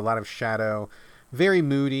graphics, a lot of shadow, very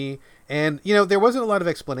moody. And, you know, there wasn't a lot of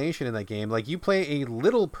explanation in that game. Like, you play a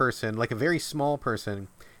little person, like a very small person,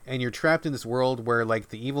 and you're trapped in this world where, like,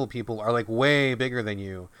 the evil people are, like, way bigger than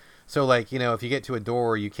you. So, like, you know, if you get to a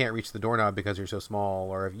door, you can't reach the doorknob because you're so small.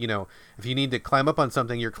 Or, if, you know, if you need to climb up on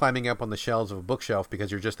something, you're climbing up on the shelves of a bookshelf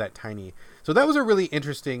because you're just that tiny. So that was a really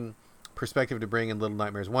interesting perspective to bring in Little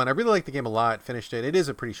Nightmares 1. I really liked the game a lot, finished it. It is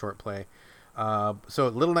a pretty short play. So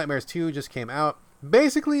Little Nightmares 2 just came out.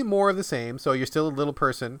 Basically more of the same. So you're still a little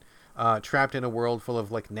person trapped in a world full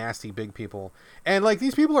of, like, nasty big people. And, like,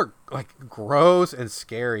 these people are, like, gross and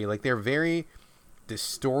scary. Like, they're very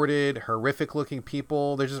distorted, horrific looking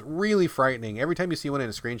people. They're just really frightening. Every time you see one in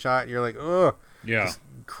a screenshot, you're like, ugh. Yeah.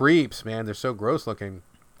 Creeps, man. They're so gross looking.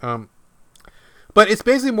 But it's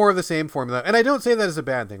basically more of the same formula. And I don't say that as a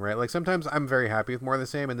bad thing, right? Like, sometimes I'm very happy with more of the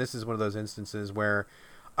same, and this is one of those instances where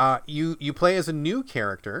you play as a new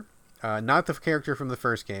character, not the character from the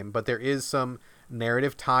first game, but there is some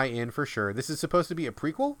narrative tie-in for sure. This is supposed to be a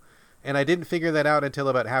prequel, and I didn't figure that out until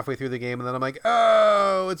about halfway through the game, and then I'm like,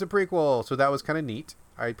 oh, it's a prequel. So that was kind of neat.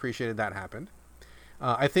 I appreciated that happened.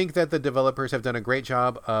 I think that the developers have done a great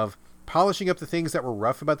job of polishing up the things that were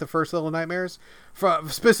rough about the first Little Nightmares.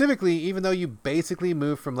 Specifically, even though you basically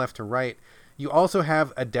move from left to right, you also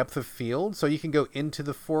have a depth of field, so you can go into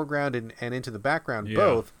the foreground and into the background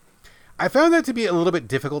both. I found that to be a little bit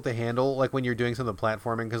difficult to handle, like when you're doing some of the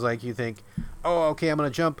platforming, because like you think, oh, okay, I'm going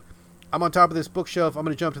to jump. I'm on top of this bookshelf. I'm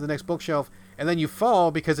going to jump to the next bookshelf. And then you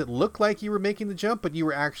fall because it looked like you were making the jump, but you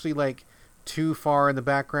were actually like too far in the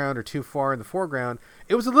background or too far in the foreground.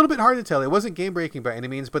 It was a little bit hard to tell. It wasn't game breaking by any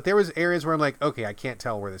means, but there was areas where I'm like, okay, I can't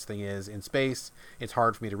tell where this thing is in space. It's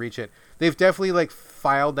hard for me to reach it. They've definitely like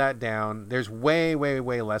filed that down. There's way, way,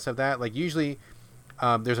 way less of that. Like usually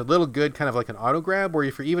there's a little good kind of like an auto grab where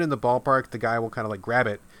if you're even in the ballpark, the guy will kind of like grab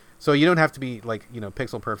it. So you don't have to be like, you know,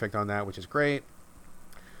 pixel perfect on that, which is great.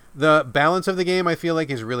 The balance of the game, I feel like,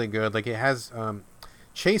 is really good. Like it has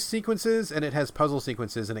chase sequences and it has puzzle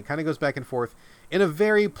sequences, and it kind of goes back and forth in a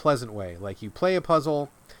very pleasant way. Like, you play a puzzle,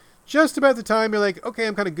 just about the time you're like, okay,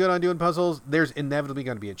 I'm kind of good on doing puzzles, there's inevitably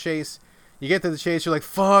going to be a chase. You get to the chase, you're like,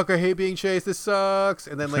 fuck, I hate being chased, this sucks.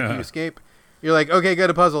 And then, like, you escape. You're like, okay, got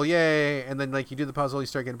a puzzle, yay. And then, like, you do the puzzle, you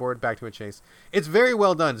start getting bored, back to a chase. It's very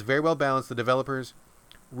well done. It's very well balanced. The developers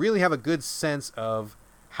really have a good sense of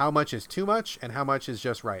how much is too much and how much is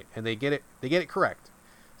just right. And they get it correct.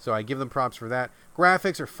 So I give them props for that.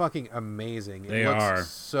 Graphics are fucking amazing. They are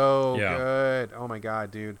so good. Oh my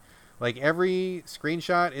god, dude. Like, every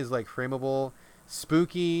screenshot is like frameable,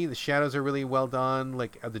 spooky. The shadows are really well done.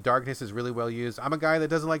 Like, the darkness is really well used. I'm a guy that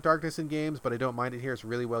doesn't like darkness in games, but I don't mind it here. It's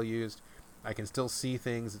really well used. I can still see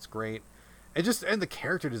things. It's great. And the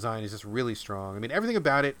character design is just really strong. I mean, everything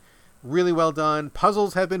about it really well done.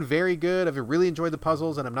 Puzzles have been very good. I've really enjoyed the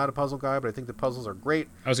puzzles, and I'm not a puzzle guy, but I think the puzzles are great.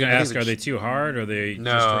 I was going to ask, are they too hard, or are they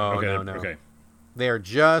no, just no. Okay. They are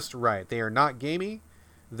just right. They are not gamey.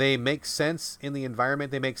 They make sense in the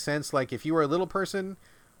environment. They make sense, like, if you were a little person,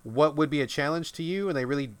 what would be a challenge to you? And they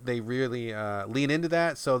really lean into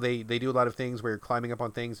that. So they do a lot of things where you're climbing up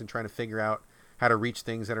on things and trying to figure out how to reach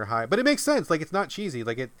things that are high. But it makes sense. Like, it's not cheesy.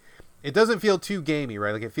 Like, it doesn't feel too gamey,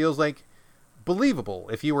 right? Like, it feels like believable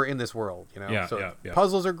if you were in this world, you know? Yeah.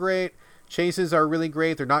 Puzzles are great. Chases are really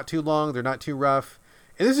great. They're not too long. They're not too rough.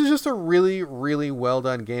 And this is just a really, really well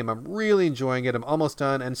done game. I'm really enjoying it. I'm almost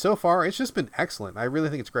done. And so far, it's just been excellent. I really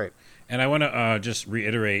think it's great. And I want to just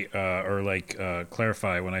reiterate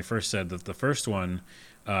clarify when I first said that the first one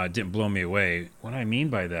didn't blow me away. What I mean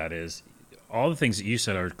by that is all the things that you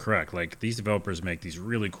said are correct. Like, these developers make these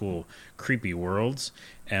really cool, creepy worlds,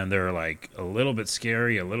 and they're like a little bit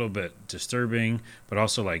scary, a little bit disturbing, but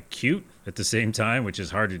also like cute at the same time, which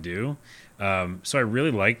is hard to do. So I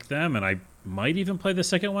really like them, and I might even play the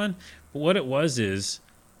second one. But what it was is,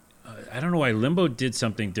 I don't know why Limbo did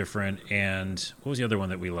something different, and what was the other one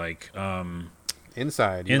that we like?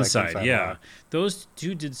 Inside. Inside, yeah. Those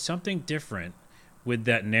two did something different with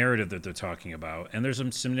that narrative that they're talking about. And there's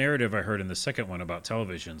some narrative I heard in the second one about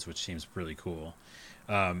televisions, which seems really cool.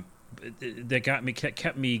 That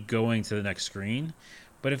kept me going to the next screen.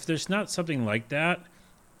 But if there's not something like that,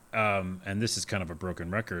 and this is kind of a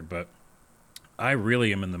broken record, but I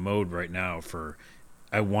really am in the mode right now for,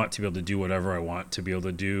 I want to be able to do whatever I want to be able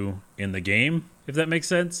to do in the game, if that makes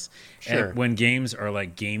sense. Sure. And when games are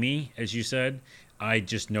like gamey, as you said, I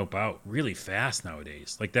just nope out really fast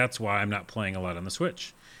nowadays. Like, that's why I'm not playing a lot on the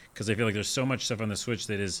Switch, because I feel like there's so much stuff on the Switch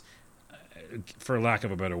that is, for lack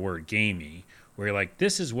of a better word, gamey, where you're like,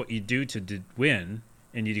 this is what you do to win,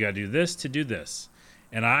 and you got to do this to do this.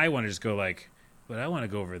 And I want to just go like, but I want to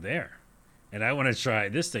go over there, and I want to try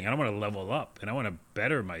this thing. I don't want to level up, and I want to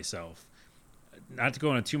better myself. Not to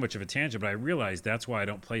go on too much of a tangent, but I realize that's why I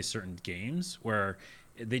don't play certain games where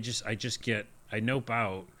I nope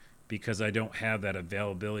out because I don't have that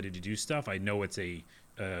availability to do stuff. I know it's a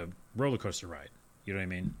roller coaster ride. You know what I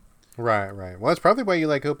mean? Right. Well, that's probably why you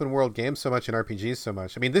like open world games so much and RPGs so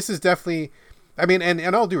much. I mean, this is definitely, I mean,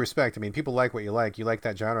 and all due respect, I mean, people like what you like. You like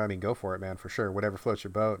that genre. I mean, go for it, man, for sure. Whatever floats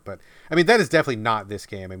your boat. But I mean, that is definitely not this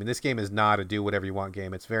game. I mean, this game is not a do whatever you want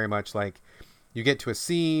game. It's very much like you get to a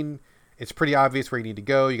scene. It's pretty obvious where you need to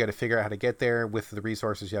go. You got to figure out how to get there with the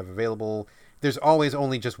resources you have available. There's always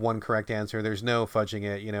only just one correct answer. There's no fudging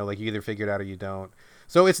it. You know, like, you either figure it out or you don't.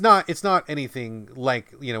 So it's not anything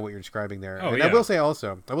like, you know, what you're describing there. Oh, and yeah. I will say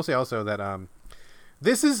also that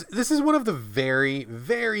this is one of the very,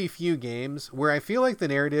 very few games where I feel like the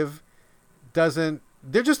narrative isn't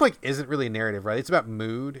really a narrative, right? It's about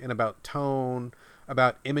mood and about tone,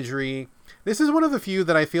 about imagery. This is one of the few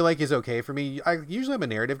that I feel like is okay for me. Usually I'm a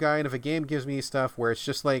narrative guy, and if a game gives me stuff where it's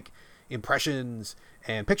just like impressions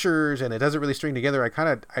and pictures and it doesn't really string together, I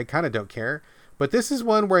kind of don't care. But this is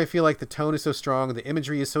one where I feel like the tone is so strong, the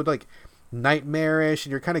imagery is so like nightmarish,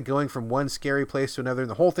 and you're kind of going from one scary place to another, and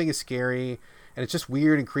the whole thing is scary, and it's just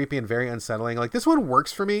weird and creepy and very unsettling. Like, this one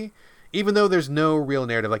works for me, even though there's no real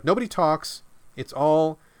narrative. Like, nobody talks. It's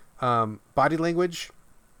all body language.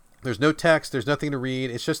 There's no text. There's nothing to read.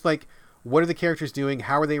 It's just like, what are the characters doing?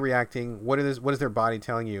 How are they reacting? What is their body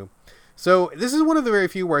telling you? So this is one of the very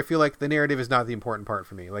few where I feel like the narrative is not the important part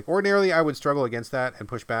for me. Like, ordinarily I would struggle against that and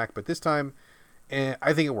push back, but this time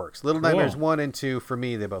I think it works. Little Nightmares 1 and 2, for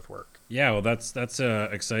me, they both work. Yeah, well, that's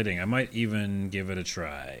exciting. I might even give it a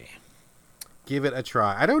try. Give it a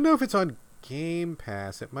try. I don't know if it's on Game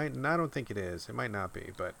Pass. It might. I don't think it is. It might not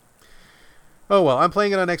be, but oh well. I'm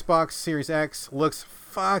playing it on Xbox Series X. Looks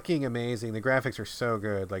fucking amazing. The graphics are so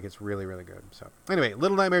good. Like, it's really, really good. So anyway,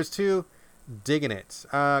 Little Nightmares 2, digging it.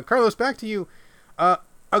 Carlos, back to you.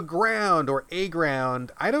 Aground or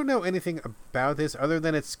Aground. I don't know anything about this other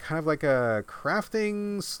than it's kind of like a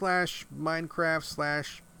crafting slash Minecraft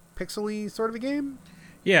slash pixely sort of a game.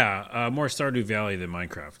 Yeah, more Stardew Valley than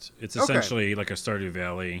Minecraft. It's essentially like a Stardew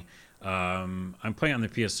Valley. I'm playing on the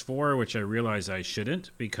PS4, which I realize I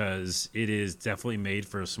shouldn't because it is definitely made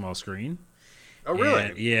for a small screen. Oh, really?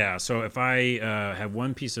 And, yeah. So if I have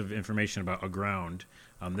one piece of information about Aground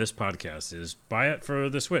on this podcast is buy it for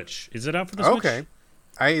the Switch. Is it out for the Switch? Okay.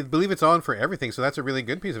 I believe it's on for everything, so that's a really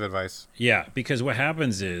good piece of advice. Yeah, because what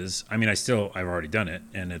happens is, I mean, I've already done it,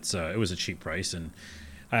 and it was a cheap price, and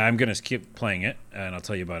I'm going to keep playing it, and I'll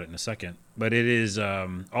tell you about it in a second. But it is,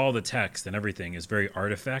 all the text and everything is very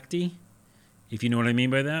artifacty, if you know what I mean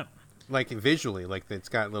by that. Like visually, like it's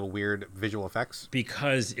got little weird visual effects?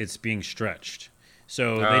 Because it's being stretched.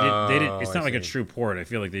 So they didn't. It's not like a true port. I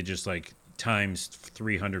feel like they just like times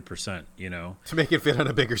 300%, you know, to make it fit on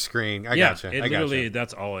a bigger scrin. Gotcha. Literally,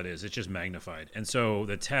 that's all it is. It's just magnified. And so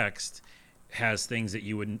the text has things that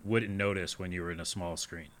you wouldn't notice when you were in a small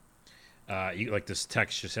screen. Like this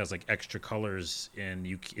text just has like extra colors, and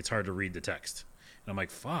it's hard to read the text. And I'm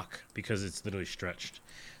like, fuck, because it's literally stretched.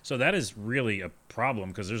 So that is really a problem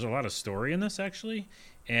because there's a lot of story in this actually.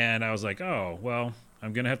 And I was like, oh, well,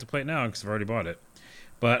 I'm going to have to play it now because I've already bought it.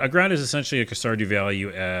 But Aground is essentially like a Stardew Valley.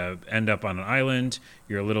 You end up on an island.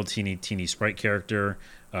 You're a little teeny sprite character.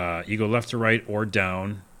 You go left to right or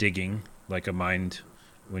down, digging like a mind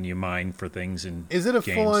when you mine for things in Is it a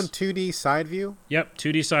games. full-on 2D side view? Yep,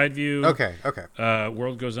 2D side view. Okay.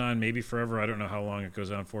 World goes on maybe forever. I don't know how long it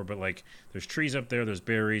goes on for, but like there's trees up there, there's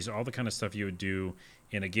berries, all the kind of stuff you would do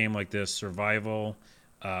in a game like this, survival,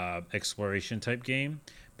 exploration type game.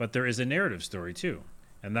 But there is a narrative story too.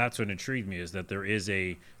 And that's what intrigued me, is that there is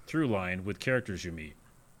a through line with characters you meet.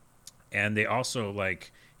 And they also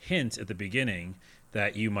like hint at the beginning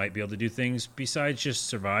that you might be able to do things besides just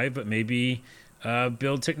survive, but maybe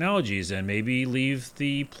build technologies and maybe leave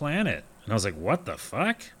the planet. And I was like, what the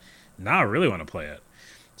fuck? Now I really want to play it.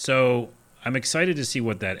 So I'm excited to see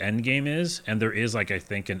what that end game is. And there is, like, I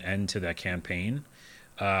think, an end to that campaign.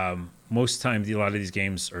 Most times, a lot of these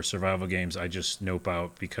games are survival games. I just nope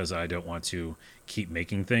out because I don't want to keep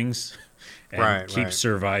making things and keep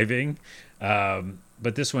surviving.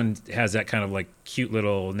 But this one has that kind of like cute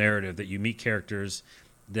little narrative that you meet characters,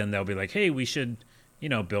 then they'll be like, hey, we should,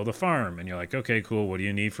 build a farm. And you're like, okay, cool. What do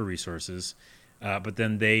you need for resources? But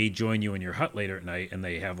then they join you in your hut later at night and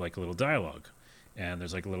they have like a little dialogue and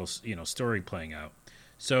there's like a little, story playing out.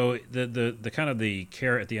 So the kind of the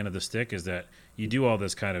carrot at the end of the stick is that you do all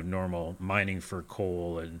this kind of normal mining for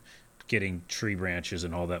coal and getting tree branches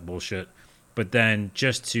and all that bullshit. But then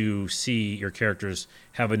just to see your characters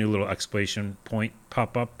have a new little exclamation point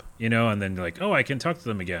pop up, and then you're like, oh, I can talk to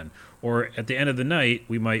them again. Or at the end of the night,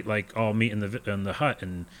 we might like all meet in the hut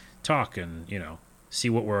and talk and, see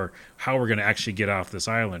how we're going to actually get off this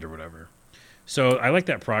island or whatever. So I like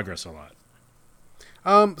that progress a lot.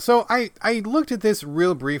 So I looked at this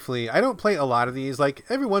real briefly. I don't play a lot of these. Like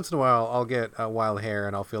every once in a while, I'll get a wild hair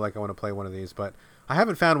and I'll feel like I want to play one of these, but I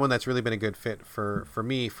haven't found one that's really been a good fit for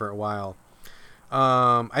me for a while.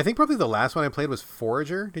 I think probably the last one I played was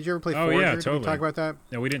Forager. Did you ever play Forager? Yeah, totally. Did we talk about that?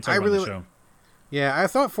 No, we didn't talk about the show. Yeah, I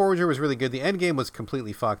thought Forager was really good. The end game was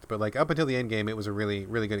completely fucked, but like up until the end game, it was a really,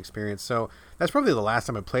 really good experience. So that's probably the last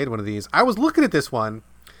time I played one of these. I was looking at this one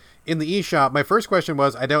in the eShop. My first question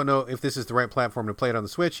was, I don't know if this is the right platform to play it on the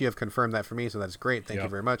Switch. You have confirmed that for me, so that's great. Thank you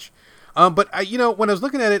very much. But when I was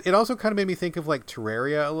looking at it, it also kind of made me think of like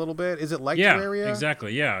Terraria a little bit. Is it like Terraria? Yeah,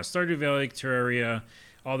 exactly. Yeah, Stardew Valley, Terraria,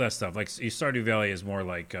 all that stuff. Like Stardew Valley is more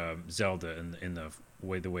like Zelda in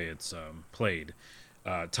the way it's played,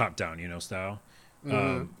 top down, style.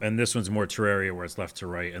 Mm-hmm. And this one's more Terraria, where it's left to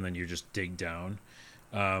right, and then you just dig down.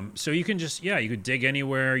 So you can just, you could dig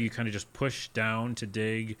anywhere. You kind of just push down to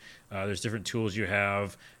dig. There's different tools you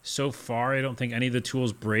have. So far, I don't think any of the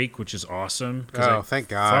tools break, which is awesome. Oh, thank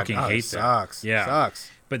God. Fucking hate that. Sucks. Yeah.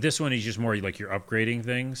 Sucks. But this one is just more like you're upgrading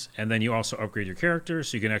things. And then you also upgrade your character,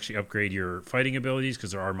 so you can actually upgrade your fighting abilities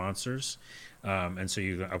because there are monsters. And so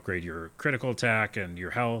you can upgrade your critical attack and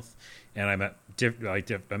your health. And I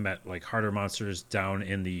met like harder monsters down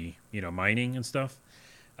in the, mining and stuff.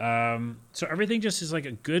 So everything just is like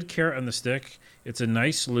a good carrot on the stick. It's a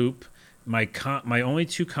nice loop. My only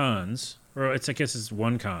two cons, or I guess it's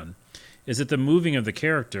one con, is that the moving of the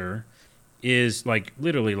character is like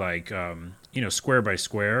literally like square by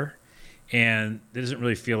square, and it doesn't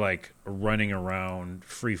really feel like running around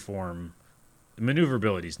freeform.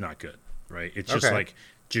 Maneuverability is not good, right? It's just like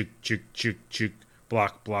juke juke juke juke,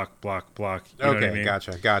 block, block, block, block. You know what I mean?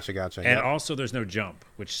 Gotcha. And also, there's no jump,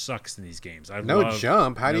 which sucks in these games. No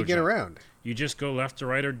jump? How do you get around? You just go left to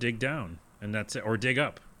right or dig down, and that's it, or dig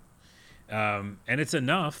up. And it's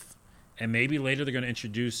enough. And maybe later they're going to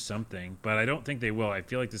introduce something, but I don't think they will. I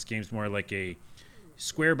feel like this game's more like a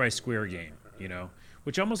square by square game, you know,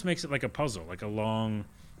 which almost makes it like a puzzle, like a long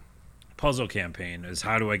puzzle campaign. Is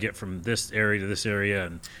how do I get from this area to this area?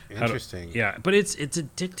 And interesting. Yeah, but it's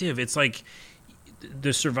addictive. It's like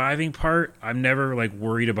the surviving part. I'm never like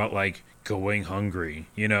worried about like going hungry,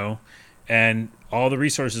 you know, and all the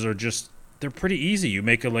resources are just they're pretty easy. You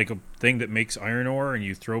make a thing that makes iron ore, and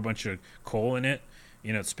you throw a bunch of coal in it.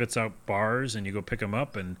 You know, it spits out bars, and you go pick them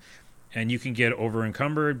up, and you can get over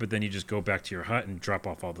encumbered, but then you just go back to your hut and drop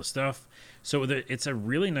off all the stuff. So it's a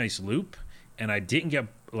really nice loop, and I didn't get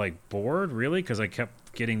like bored really because I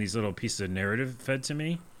kept getting these little pieces of narrative fed to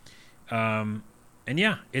me. And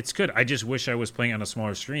yeah, it's good. I just wish I was playing on a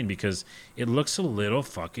smaller screen because it looks a little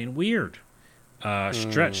fucking weird,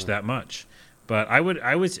 stretched that much. But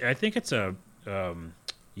I think it's a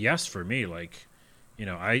yes for me. Like, you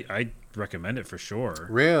know, I recommend it for sure.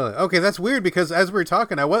 Really? Okay, that's weird because as we were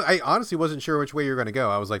talking, I honestly wasn't sure which way you were going to go.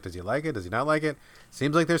 I was like, does he like it? Does he not like it?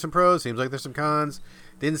 Seems like there's some pros. Seems like there's some cons.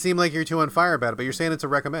 Didn't seem like you're too on fire about it, but you're saying it's a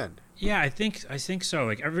recommend. Yeah, I think so.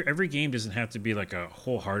 Like every game doesn't have to be like a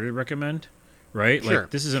wholehearted recommend, right? Sure,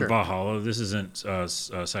 like this isn't Valhalla. This isn't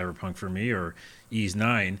Cyberpunk for me or Ys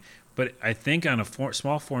 9. But I think on a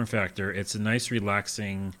small form factor, it's a nice,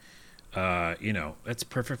 relaxing. You know, that's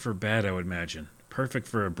perfect for bed, I would imagine. Perfect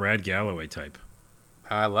for a Brad Galloway type.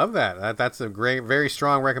 I love that. That's a great, very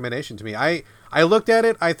strong recommendation to me. I looked at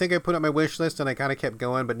it. I think I put it on my wish list, and I kind of kept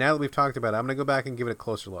going. But now that we've talked about it, I'm going to go back and give it a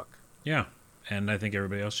closer look. Yeah, and I think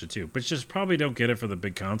everybody else should too. But just probably don't get it for the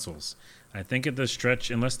big consoles. I think at the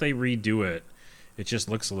stretch, unless they redo it, it just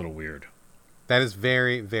looks a little weird. That is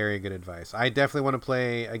very, very good advice. I definitely want to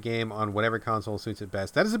play a game on whatever console suits it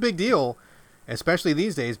best. That is a big deal. Especially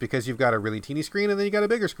these days because you've got a really teeny screen and then you got a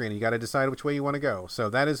bigger screen. You got to decide which way you want to go. So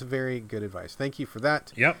that is very good advice. Thank you for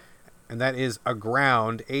that. Yep. And that is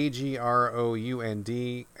Aground,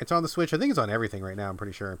 Aground. It's on the Switch. I think it's on everything right now. I'm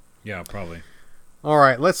pretty sure. Yeah, probably. All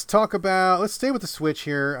right, let's stay with the Switch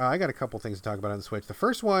here. I got a couple things to talk about on the Switch. The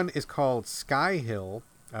first one is called Skyhill.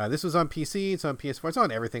 This was on PC. It's on PS4. It's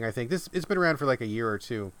on everything, I think. It's been around for like a year or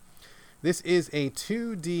two. This is a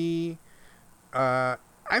 2D...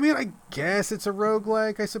 I mean, I guess it's a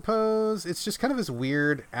roguelike, I suppose. It's just kind of this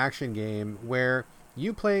weird action game where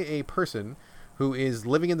you play a person who is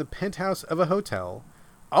living in the penthouse of a hotel.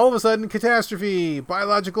 All of a sudden, catastrophe,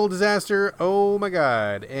 biological disaster, oh my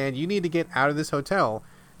god. And you need to get out of this hotel.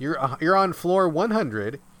 You're on floor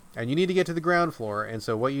 100, and you need to get to the ground floor. And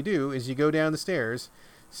so what you do is you go down the stairs,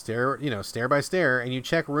 stair by stair, and you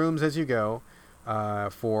check rooms as you go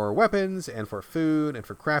for weapons and for food and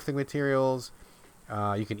for crafting materials.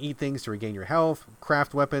 You can eat things to regain your health,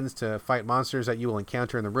 craft weapons to fight monsters that you will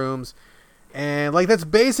encounter in the rooms. And like that's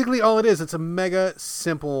basically all it is. It's a mega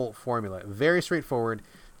simple formula. Very straightforward.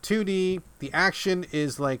 2D. The action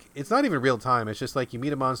is like, it's not even real time. It's just like you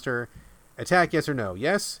meet a monster, attack yes or no.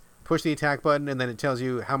 Yes, push the attack button, and then it tells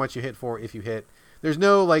you how much you hit for if you hit. There's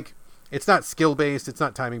no like, it's not skill based. It's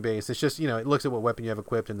not timing based. It's just, it looks at what weapon you have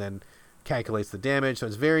equipped and then calculates the damage. So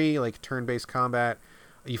it's very like turn-based combat.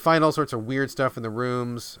 You find all sorts of weird stuff in the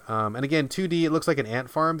rooms. And again, 2D, it looks like an ant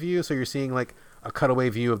farm view. So you're seeing like a cutaway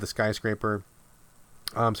view of the skyscraper.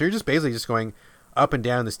 So you're just basically just going up and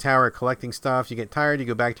down this tower, collecting stuff. You get tired, you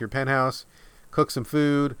go back to your penthouse, cook some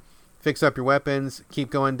food, fix up your weapons,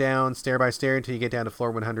 keep going down stair by stair until you get down to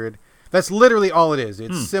floor 100. That's literally all it is.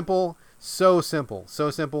 It's simple, so simple,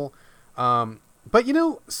 so simple. But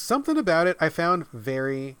something about it I found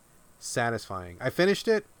very satisfying. I finished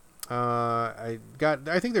it. I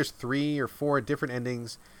think there's 3 or 4 different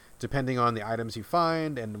endings depending on the items you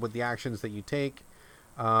find and with the actions that you take.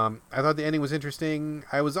 I thought the ending was interesting.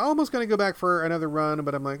 I was almost going to go back for another run,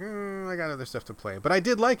 but I'm like, I got other stuff to play. But I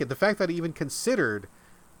did like it. The fact that I even considered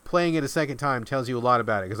playing it a second time tells you a lot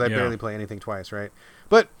about it because I barely play anything twice, right?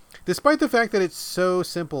 But despite the fact that it's so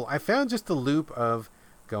simple, I found just the loop of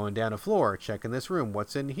going down a floor, checking this room,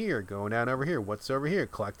 what's in here, going down over here, what's over here,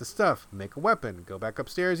 collect the stuff, make a weapon, go back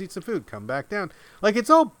upstairs, eat some food, come back down. Like it's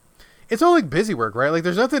all like busy work, right? Like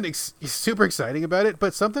there's nothing super exciting about it,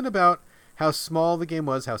 but something about how small the game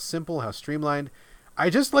was, how simple, how streamlined. I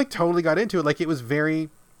just like totally got into it. Like it was very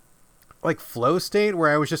like flow state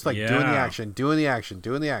where I was just like doing the action.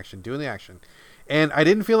 And I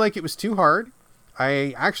didn't feel like it was too hard.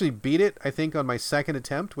 I actually beat it, I think, on my second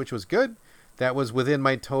attempt, which was good. That was within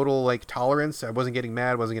my total like tolerance. I wasn't getting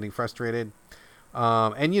mad, wasn't getting frustrated.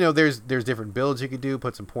 And you know, there's different builds you could do.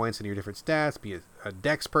 Put some points in your different stats. Be a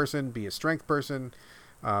dex person, be a strength person,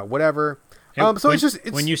 whatever. So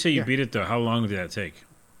it's when you say you beat it though, how long did that take?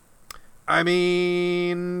 I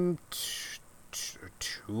mean,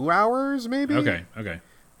 2 hours maybe. Okay.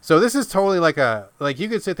 So this is totally like you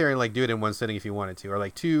could sit there and like do it in one sitting if you wanted to, or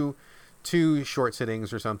like two short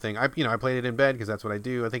sittings or something. I played it in bed because that's what I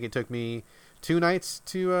do. I think it took me 2 nights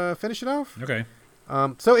to finish it off. Okay.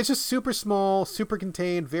 So it's just super small, super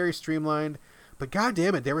contained, very streamlined. But god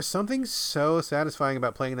damn it, there was something so satisfying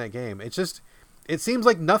about playing that game. It seems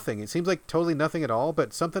like nothing. It seems like totally nothing at all,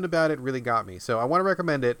 but something about it really got me. So I want to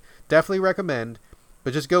recommend it. Definitely recommend.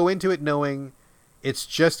 But just go into it knowing it's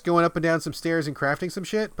just going up and down some stairs and crafting some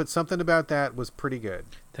shit, but something about that was pretty good.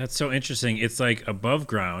 That's so interesting. It's like above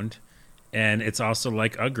ground, and it's also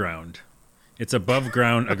like Aground. It's above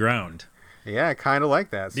ground, aground. Yeah, kind of like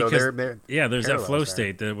that. So because, they're there's that flow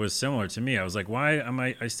state that was similar to me. I was like, why am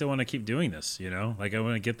I still want to keep doing this, you know? Like, I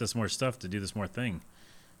want to get this more stuff to do this more thing.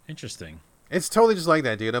 Interesting. It's totally just like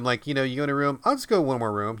that, dude. I'm like, you know, you go in a room, I'll just go one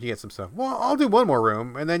more room, you get some stuff. Well, I'll do one more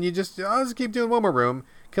room, and then I'll just keep doing one more room,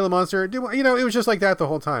 kill a monster, you know, it was just like that the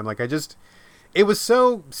whole time. Like, it was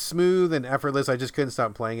so smooth and effortless, I just couldn't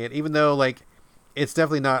stop playing it, even though, like, it's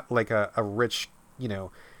definitely not like a rich, you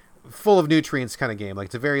know, full of nutrients kind of game. Like,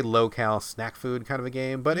 it's a very low-cal snack food kind of a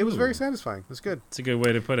game, but it was very satisfying. It's good. It's a good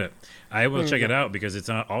way to put it. I will check it out because it's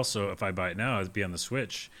not also, if I buy it now, it'd be on the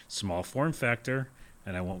Switch. Small form factor.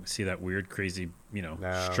 And I won't see that weird, crazy, you know,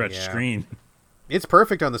 stretched screen. It's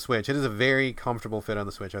perfect on the Switch. It is a very comfortable fit on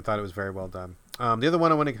the Switch. I thought it was very well done. The other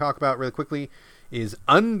one I want to talk about really quickly is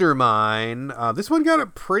Undermine. This one got a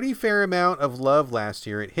pretty fair amount of love last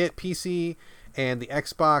year. It hit PC and the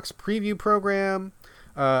Xbox preview program.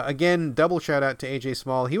 Again, double shout out to AJ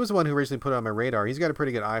Small. He was the one who originally put it on my radar. He's got a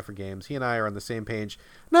pretty good eye for games. He and I are on the same page.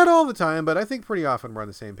 Not all the time, but I think pretty often we're on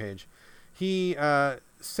the same page. He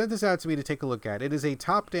sent this out to me to take a look at. It is a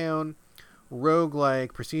top-down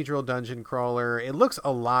roguelike procedural dungeon crawler. It looks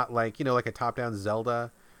a lot like, you know, like a top-down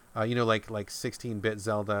Zelda, you know, like 16-bit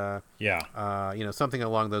Zelda. Yeah. You know, something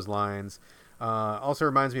along those lines. Also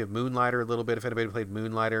reminds me of Moonlighter a little bit. If anybody played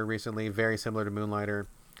Moonlighter recently, very similar to Moonlighter.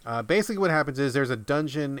 Basically what happens is there's a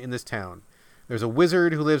dungeon in this town. There's a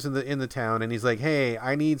wizard who lives in the town, and he's like, hey,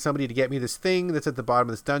 I need somebody to get me this thing that's at the bottom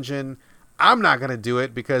of this dungeon. I'm not going to do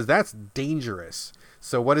it because that's dangerous.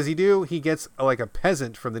 So what does he do? He gets like a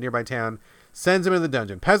peasant from the nearby town, sends him in the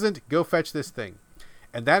dungeon. Peasant, go fetch this thing.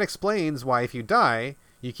 And that explains why if you die,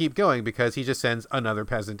 you keep going because he just sends another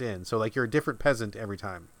peasant in. So like you're a different peasant every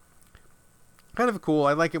time. Kind of cool.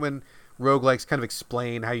 I like it when roguelikes kind of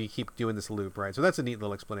explain how you keep doing this loop, right? So that's a neat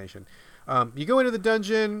little explanation. You go into the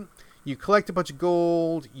dungeon, you collect a bunch of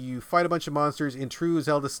gold, you fight a bunch of monsters in true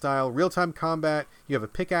Zelda style, real-time combat. You have a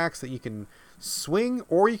pickaxe that you can swing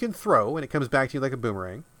or you can throw, and it comes back to you like a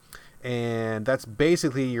boomerang. And that's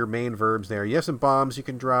basically your main verbs there. You have some bombs you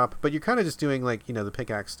can drop, but you're kind of just doing like, you know, the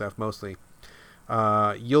pickaxe stuff mostly.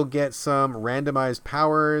 You'll get some randomized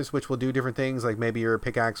powers, which will do different things. Like maybe your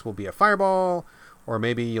pickaxe will be a fireball, or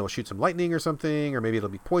maybe you'll shoot some lightning or something, or maybe it'll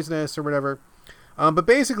be poisonous or whatever. But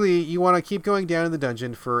basically, you want to keep going down in the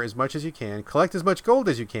dungeon for as much as you can, collect as much gold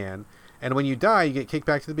as you can, and when you die, you get kicked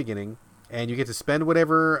back to the beginning, and you get to spend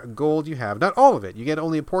whatever gold you have. Not all of it. You get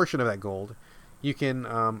only a portion of that gold. You can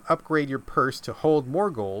upgrade your purse to hold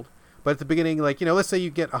more gold, but at the beginning, like, you know, let's say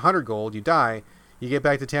you get 100 gold, you die, you get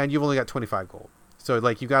back to town, you've only got 25 gold. So,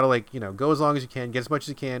 like, you got to, like, you know, go as long as you can, get as much as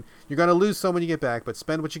you can. You're going to lose some when you get back, but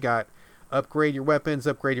spend what you got, upgrade your weapons,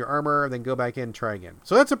 upgrade your armor, and then go back in and try again.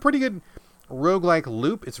 So that's a pretty good roguelike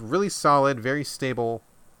loop. It's really solid, very stable.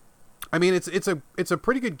 I mean, it's a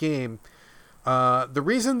pretty good game. The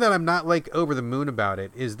reason that I'm not like over the moon about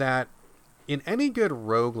it is that in any good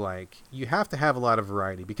roguelike, you have to have a lot of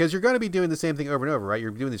variety because you're going to be doing the same thing over and over, right?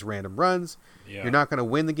 You're doing these random runs. Yeah. You're not going to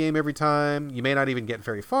win the game every time. You may not even get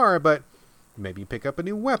very far, but maybe you pick up a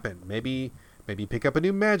new weapon. Maybe you pick up a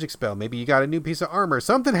new magic spell. Maybe you got a new piece of armor.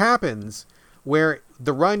 Something happens where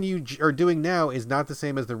the run you are doing now is not the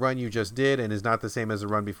same as the run you just did and is not the same as the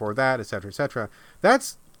run before that, etc., etc.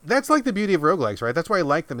 That's like the beauty of roguelikes, right? That's why I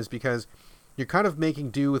like them, is because you're kind of making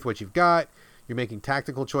do with what you've got. You're making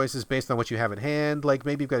tactical choices based on what you have at hand. Like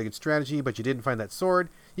maybe you've got a good strategy, but you didn't find that sword.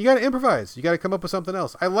 You got to improvise. You got to come up with something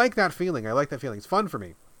else. I like that feeling. It's fun for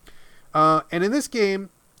me. And in this game,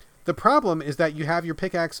 the problem is that you have your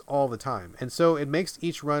pickaxe all the time. And so it makes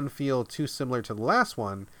each run feel too similar to the last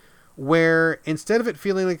one, where instead of it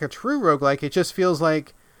feeling like a true roguelike, it just feels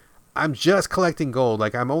like I'm just collecting gold.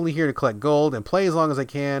 Like I'm only here to collect gold and play as long as I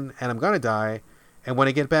can, and I'm going to die. And when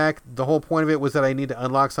I get back, the whole point of it was that I need to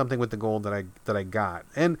unlock something with the gold that I got.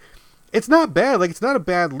 And It's not bad. Like, it's not a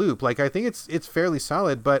bad loop. Like, I think it's fairly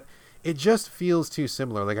solid, but it just feels too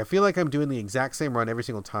similar. Like, I feel like I'm doing the exact same run every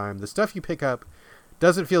single time. The stuff you pick up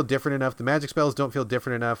doesn't feel different enough. The magic spells don't feel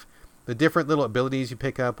different enough. The different little abilities you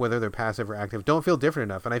pick up, whether they're passive or active, don't feel different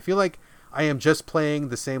enough. And I feel like I am just playing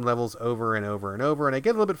the same levels over and over and over. And I get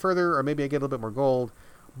a little bit further, or maybe I get a little bit more gold,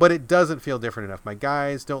 but it doesn't feel different enough. My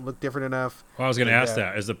guys don't look different enough. Well, I was going to ask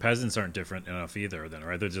that, as the peasants aren't different enough either, then,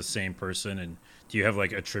 right? They're just the same person. And do you have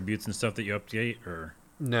like attributes and stuff that you update, or?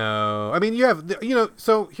 No. I mean, you have,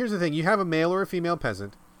 so here's the thing. You have a male or a female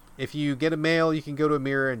peasant. If you get a male, you can go to a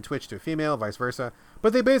mirror and switch to a female, vice versa.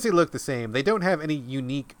 But they basically look the same. They don't have any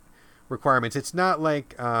unique requirements. It's not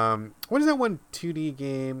like, what is that one 2D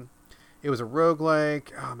game? It was a roguelike.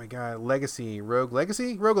 Oh my god, Legacy. Rogue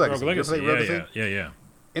Legacy? Rogue Legacy. Yeah.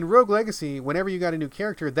 In Rogue Legacy, whenever you got a new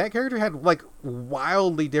character, that character had like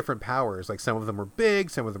wildly different powers. Like, some of them were big,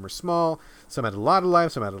 some of them were small, some had a lot of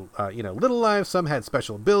life, some had little life, some had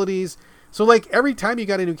special abilities. So like every time you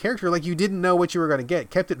got a new character, like, you didn't know what you were going to get.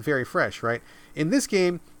 Kept it very fresh, right? In this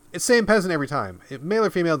game, it's same peasant every time. Male or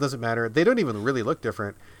female doesn't matter. They don't even really look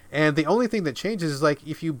different. And the only thing that changes is, like,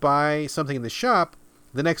 if you buy something in the shop,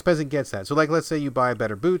 the next peasant gets that. So, like, let's say you buy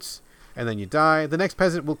better boots and then you die. The next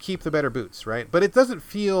peasant will keep the better boots, right? But it doesn't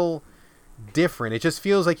feel different. It just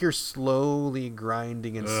feels like you're slowly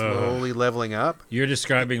grinding and slowly leveling up. You're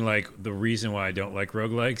describing, like, the reason why I don't like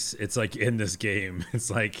roguelikes. It's like in this game.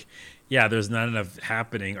 It's like, yeah, there's not enough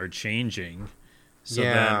happening or changing. So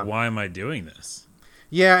then why am I doing this?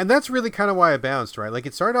 Yeah, and that's really kind of why I bounced, right? Like,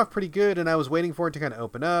 it started off pretty good, and I was waiting for it to kind of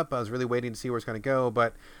open up. I was really waiting to see where it's going to go,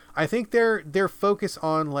 but I think their focus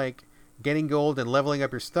on, like, getting gold and leveling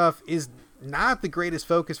up your stuff is not the greatest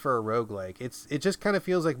focus for a roguelike. It just kind of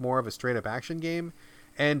feels like more of a straight-up action game,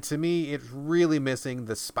 and to me, it's really missing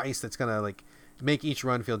the spice that's going to, like, make each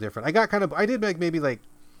run feel different. I did make maybe, like,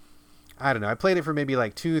 I don't know, I played it for maybe,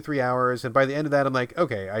 like, 2-3 hours, and by the end of that, I'm like,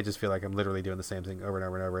 okay, I just feel like I'm literally doing the same thing over and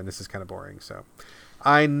over and over, and this is kind of boring, so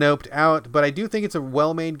I noped out, but I do think it's a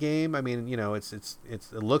well-made game. I mean,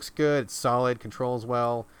 it looks good, it's solid, controls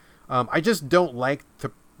well. I just don't like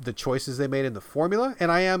the choices they made in the formula,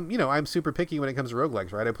 and I'm super picky when it comes to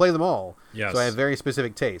roguelikes, right? I play them all, yes. So I have very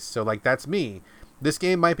specific tastes. So, like, that's me. This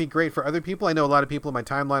game might be great for other people. I know a lot of people in my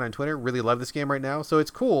timeline on Twitter really love this game right now, so it's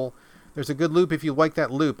cool. There's a good loop if you like that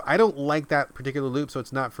loop. I don't like that particular loop, so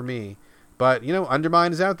it's not for me. But,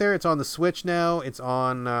 Undermine is out there. It's on the Switch now. It's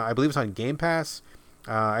on, I believe it's on Game Pass.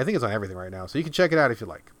 I think it's on everything right now, so you can check it out if you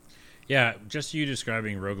like. Yeah, just you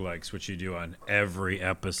describing roguelikes, which you do on every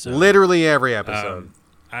episode. Literally every episode.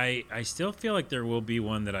 I still feel like there will be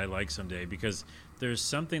one that I like someday, because there's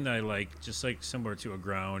something that I like, just like similar to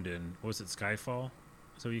Aground and, what was it, Skyfall?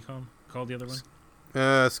 Is that what you called the other one?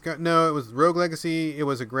 No, it was Rogue Legacy. It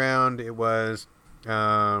was Aground. It was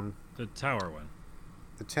the tower one.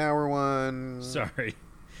 The tower one. Sorry.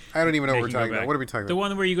 I don't even know what we're talking about. What are we talking about? The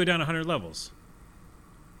one where you go down 100 levels.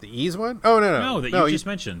 The Ease one? Oh, no. No, that you just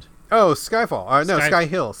mentioned. Oh, Skyfall.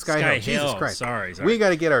 Skyhill. Skyhill. Jesus Christ. Sorry. We got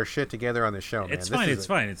to get our shit together on this show, man. It's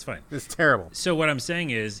fine. It's terrible. So what I'm saying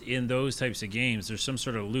is, in those types of games, there's some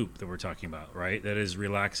sort of loop that we're talking about, right? That is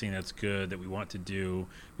relaxing, that's good, that we want to do.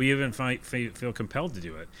 We even feel compelled to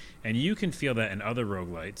do it. And you can feel that in other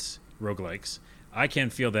roguelikes. I can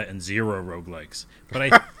feel that in zero roguelikes. But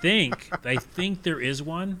I think there is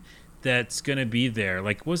one that's going to be there.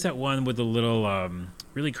 Like, what was that one with the little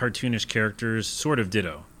really cartoonish characters? Sort of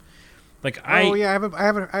ditto. Like, I have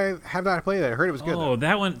not played that. I heard it was good. Oh,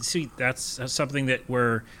 that one. See, that's something that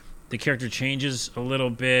where the character changes a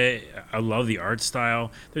little bit. I love the art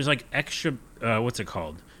style. There's like extra. What's it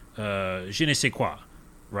called? Je ne sais quoi,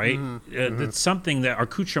 right? That's something that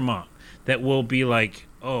accoutrement that will be like,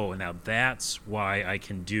 oh, now that's why I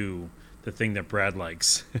can do the thing that Brad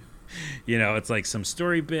likes. It's like some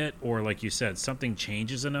story bit, or like you said, something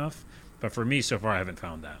changes enough. But for me, so far, I haven't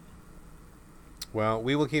found that. Well,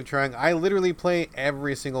 we will keep trying. I literally play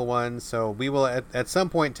every single one, so we will at some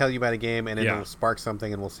point tell you about a game, and it will spark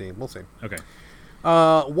something, and we'll see. Okay.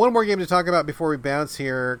 One more game to talk about before we bounce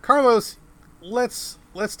here. Carlos, let's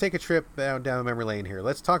take a trip down memory lane here.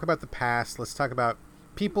 Let's talk about the past. Let's talk about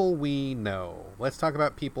people we know. Let's talk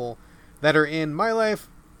about people that are in my life,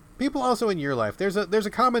 people also in your life. There's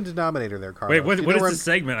a common denominator there, Carlos. Wait, what is this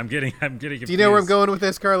segment? I'm getting confused. Do you know where I'm going with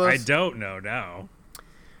this, Carlos? I don't know now.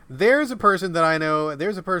 There's a person that I know.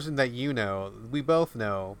 There's a person that you know. We both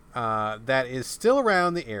know that is still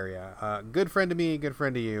around the area. Good friend to me, good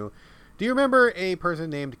friend to you. Do you remember a person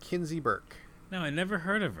named Kinsey Burke? No, I never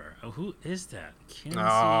heard of her. Oh, who is that? Kinsey.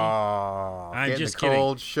 Oh, I'm getting just the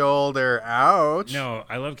cold shoulder. Ouch. No,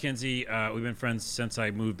 I love Kinsey. We've been friends since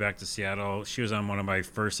I moved back to Seattle. She was on one of my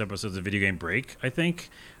first episodes of Video Game Break, I think.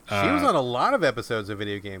 She was on a lot of episodes of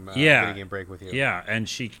Video Game Break with you. Yeah, and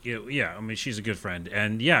I mean, she's a good friend.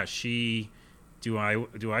 And yeah, do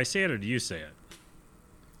I say it or do you say it?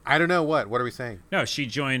 I don't know what. What are we saying? No, she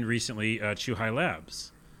joined recently Chuhai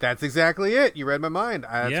Labs. That's exactly it. You read my mind.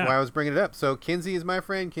 That's Yeah. why I was bringing it up. So Kinsey is my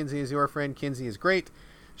friend. Kinsey is your friend. Kinsey is great.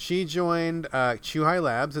 She joined Chuhai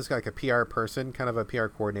Labs. It's like a PR person, kind of a PR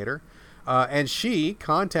coordinator. And she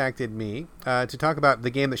contacted me to talk about the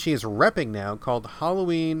game that she is repping now called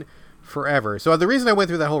Halloween Forever. So the reason I went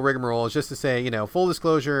through that whole rigmarole is just to say, full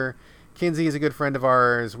disclosure, Kinsey is a good friend of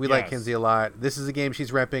ours. We like Kinsey a lot. This is a game she's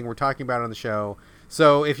repping. We're talking about it on the show.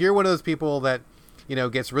 So if you're one of those people that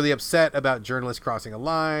gets really upset about journalists crossing a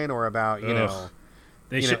line or about,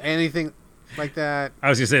 anything like that. I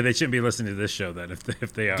was going to say they shouldn't be listening to this show then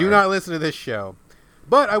if they are. Do not listen to this show.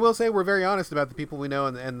 But I will say we're very honest about the people we know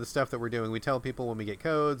and the stuff that we're doing. We tell people when we get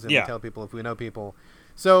codes and we tell people if we know people.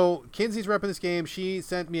 So Kinsey's repping this game. She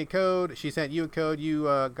sent me a code. She sent you a code. You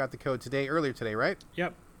got the code earlier today, right?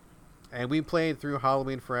 Yep. And we played through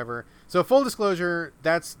Halloween Forever. So full disclosure,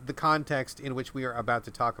 that's the context in which we are about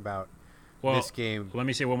to talk about this game. Let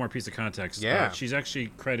me say one more piece of context. Yeah. She's actually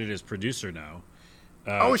credited as producer now.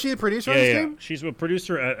 Is she a producer on this game? She's a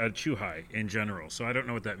producer at Chuhai in general, so I don't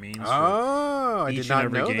know what that means. I did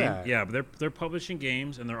not know that. Yeah, but they're publishing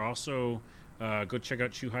games, and they're also go check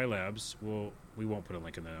out Chuhai Labs. We won't put a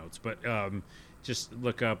link in the notes, but just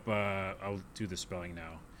look up. I'll do the spelling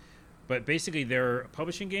now. But basically, they're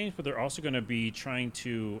publishing games, but they're also going to be trying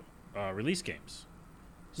to release games.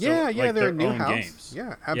 So, they're a new house. Games.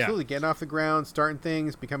 Yeah, absolutely. Getting off the ground, starting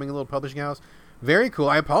things, becoming a little publishing house. Very cool.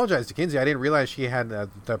 I apologize to Kinsey. I didn't realize she had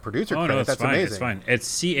the producer credit. No, that's fine. amazing. It's fine. It's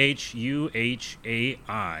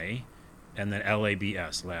CHUHAI and then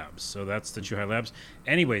LABS Labs. So that's the Chuhai Labs.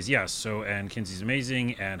 Anyways, yes. So, and Kinsey's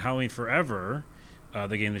amazing. And Halloween Forever,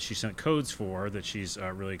 the game that she sent codes for that she's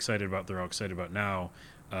really excited about, they're all excited about now,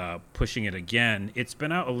 pushing it again. It's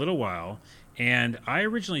been out a little while, and I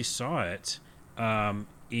originally saw it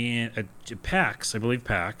in PAX, I believe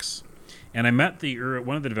PAX, and I met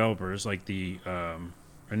one of the developers, like the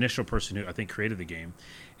initial person who I think created the game,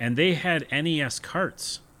 and they had NES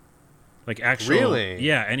carts, like actual,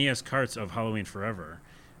 NES carts of Halloween Forever,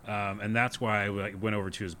 and that's why I went over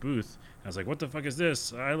to his booth. I was like, "What the fuck is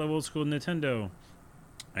this? I love old school Nintendo,"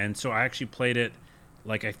 and so I actually played it.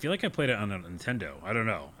 Like, I feel like I played it on a Nintendo. I don't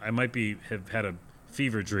know. I might have had a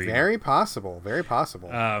fever dream. Very possible. Very possible.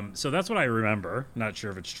 So that's what I remember. Not sure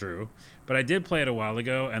if it's true. But I did play it a while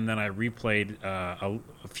ago, and then I replayed a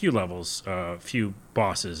few levels, a few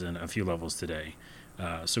bosses, and a few levels today.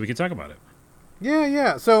 So we can talk about it.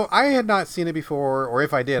 Yeah. So I had not seen it before, or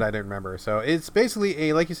if I did, I didn't remember. So it's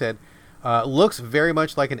basically like you said, looks very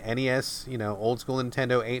much like an NES, old school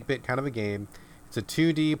Nintendo 8-bit kind of a game. It's a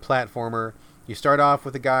 2D platformer. You start off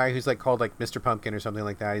with a guy who's called Mr. Pumpkin or something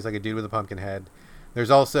like that. He's like a dude with a pumpkin head.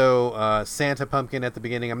 There's also Santa Pumpkin at the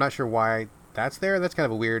beginning. I'm not sure why that's there. That's kind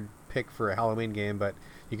of a weird pick for a Halloween game, but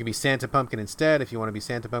you can be Santa Pumpkin instead if you want to be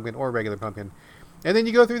Santa Pumpkin or regular pumpkin. And then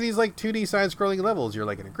you go through these 2D side-scrolling levels. You're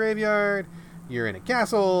in a graveyard, you're in a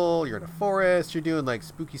castle, you're in a forest, you're doing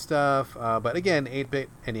spooky stuff. But again, 8-bit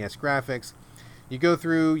NES graphics. You go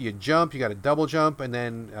through, you jump, you got a double jump, and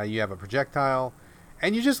then you have a projectile.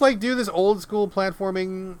 And you just do this old school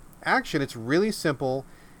platforming action. It's really simple.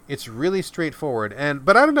 It's really straightforward.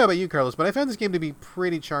 But I don't know about you, Carlos, but I found this game to be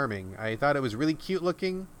pretty charming. I thought it was really cute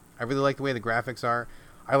looking. I really like the way the graphics are.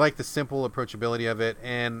 I like the simple approachability of it.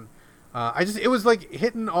 And it was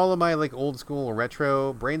hitting all of my old school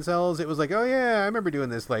retro brain cells. It was oh yeah, I remember doing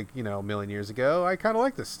this a million years ago. I kind of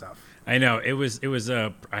like this stuff. I know it was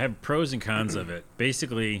I have pros and cons of it.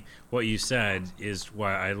 Basically, what you said is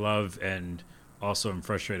why I love and also I'm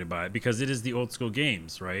frustrated by it, because it is the old school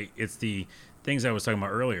games, right? It's the things I was talking about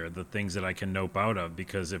earlier, the things that I can nope out of,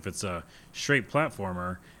 because if it's a straight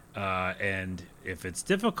platformer and if it's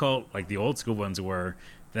difficult like the old school ones were,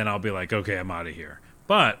 then I'll be okay, I'm out of here.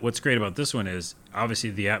 But what's great about this one is obviously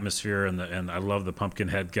the atmosphere and I love the pumpkin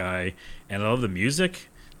head guy and I love the music.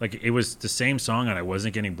 It was the same song and I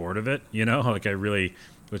wasn't getting bored of it, I really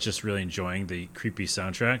was just really enjoying the creepy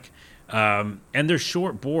soundtrack. And they're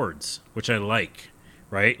short boards, which I like,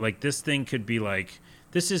 right? This thing could be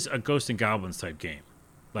this is a Ghosts and Goblins type game.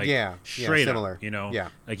 Straight similar. Up,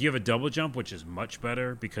 you have a double jump, which is much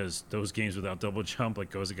better because those games without double jump,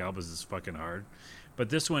 like Ghosts and Goblins, is fucking hard. But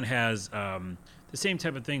this one has the same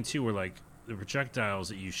type of thing too, where the projectiles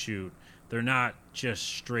that you shoot, they're not just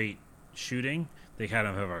straight shooting. They kind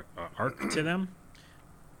of have a arc to them.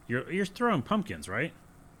 You're throwing pumpkins, right?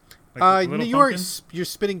 Like you're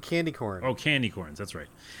spitting candy corn. Oh, candy corns. That's right.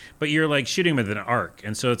 But you're like shooting with an arc,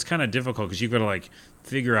 and so it's kind of difficult because you've got to like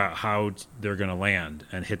figure out how they're going to land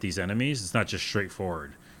and hit these enemies. It's not just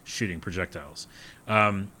straightforward shooting projectiles.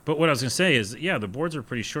 But what I was going to say is, yeah, the boards are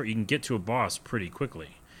pretty short. You can get to a boss pretty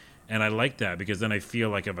quickly, and I like that because then I feel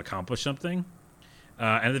like I've accomplished something.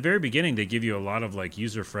 And at the very beginning, they give you a lot of like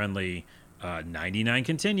user-friendly 99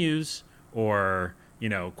 continues or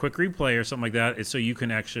quick replay or something like that. It's so you can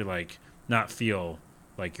actually like not feel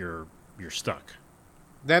like you're stuck.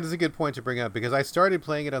 That is a good point to bring up because I started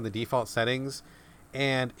playing it on the default settings,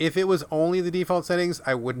 and if it was only the default settings,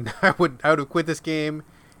 I would have quit this game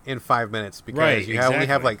in 5 minutes because only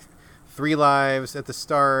have like 3 lives at the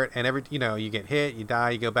start, and you get hit, you die,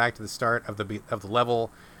 you go back to the start of the level.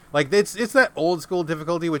 Like it's that old school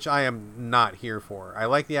difficulty, which I am not here for. I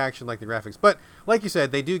like the action, like the graphics, but like you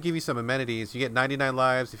said, they do give you some amenities. You get 99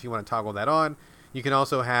 lives if you want to toggle that on. You can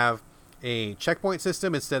also have a checkpoint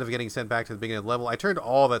system instead of getting sent back to the beginning of the level. I turned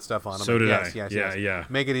all that stuff on. So did I. Yes.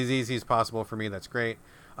 Make it as easy as possible for me. That's great.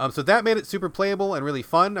 So that made it super playable and really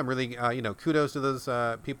fun. I'm really, kudos to those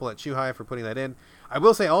people at Chuhai for putting that in. I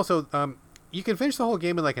will say also, you can finish the whole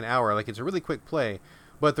game in like an hour. Like it's a really quick play.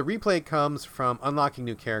 But the replay comes from unlocking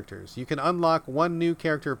new characters. You can unlock 1 new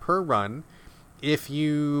character per run if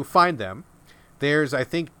you find them. There's, I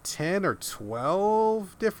think, 10 or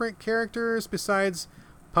 12 different characters besides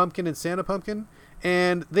Pumpkin and Santa Pumpkin.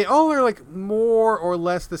 And they all are, like, more or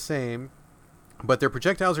less the same, but their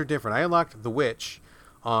projectiles are different. I unlocked the Witch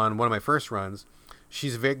on one of my first runs.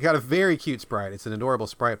 She's got a very cute sprite. It's an adorable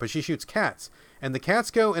sprite, but she shoots cats. And the cats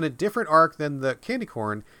go in a different arc than the candy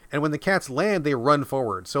corn. And when the cats land, they run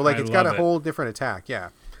forward. So, like, it's got a whole different attack. Yeah.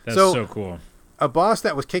 That's so cool. A boss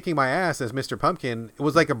that was kicking my ass as Mr. Pumpkin, it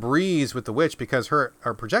was like a breeze with the witch because her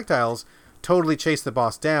projectiles totally chased the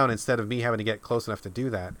boss down instead of me having to get close enough to do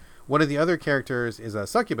that. One of the other characters is a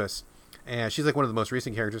succubus. And she's like one of the most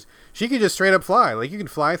recent characters. She can just straight up fly. Like, you can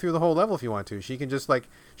fly through the whole level if you want to. She can just, like,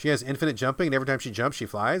 she has infinite jumping, and every time she jumps, she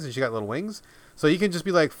flies, and she got little wings. So you can just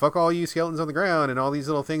be like, fuck all you skeletons on the ground and all these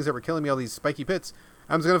little things that were killing me, all these spiky pits.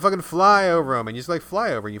 I'm just going to fucking fly over them. And you just, like,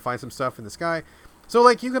 fly over, and you find some stuff in the sky. So,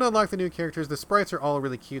 like, you can unlock the new characters. The sprites are all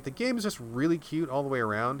really cute. The game is just really cute all the way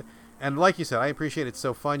around. And like you said, I appreciate it's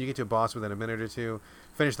so fun. You get to a boss within a minute or two,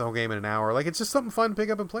 finish the whole game in an hour. Like, it's just something fun to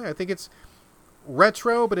pick up and play. I think it's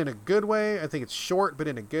retro, but in a good way. I think it's short, but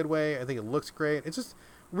in a good way. I think it looks great. It's just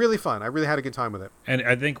really fun. I really had a good time with it. And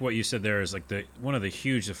I think what you said there is like one of the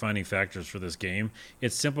huge defining factors for this game.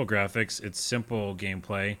 It's simple graphics, it's simple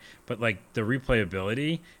gameplay, but like the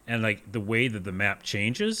replayability and like the way that the map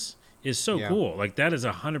changes is so cool. Like that is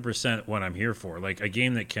 100% what I'm here for. Like a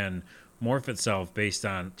game that can morph itself based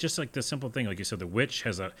on just like the simple thing. Like you said, the witch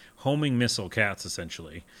has a homing missile cats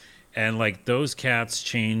essentially. And like those cats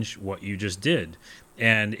change what you just did.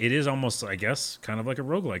 And it is almost, I guess, kind of like a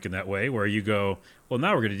roguelike in that way where you go, well,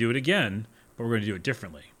 now we're going to do it again, but we're going to do it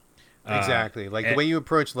differently. Exactly. Like the way you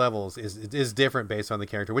approach levels is different based on the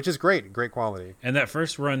character, which is great quality. And that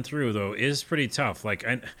first run through, though, is pretty tough. Like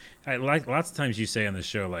I like lots of times you say on the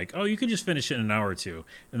show, like, oh, you can just finish it in an hour or two.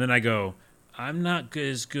 And then I go, I'm not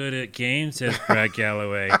as good at games as Brad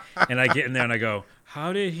Galloway. And I get in there and I go,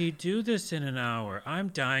 how did he do this in an hour? I'm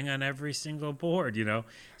dying on every single board, you know?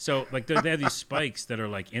 So, like, they have these spikes that are,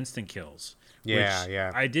 like, instant kills.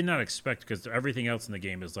 Yeah. I did not expect because everything else in the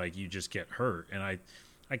game is, like, you just get hurt. And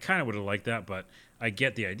I kind of would have liked that, but I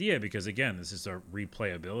get the idea because, again, this is a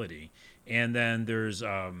replayability. And then there's,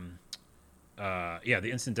 the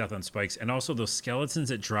instant death on spikes. And also those skeletons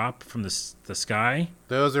that drop from the sky.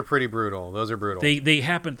 Those are pretty brutal. They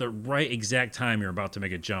happen at the right exact time you're about to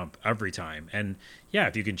make a jump every time. And, yeah,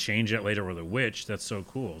 if you can change it later with a witch, that's so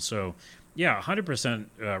cool. So, yeah, 100%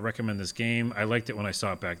 recommend this game. I liked it when I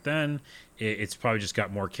saw it back then. It's probably just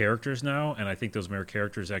got more characters now, and I think those more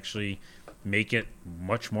characters actually make it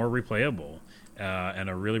much more replayable and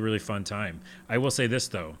a really, really fun time. I will say this,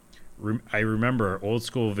 though. I remember old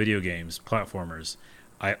school video games, platformers.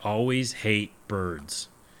 I always hate birds.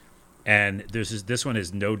 And this one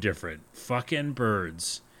is no different. Fucking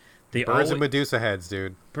birds. Birds and Medusa heads,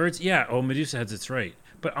 dude. Birds, yeah. Oh, Medusa heads, that's right.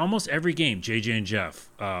 But almost every game, JJ and Jeff,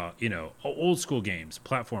 old school games,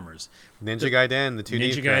 platformers. Ninja Gaiden, the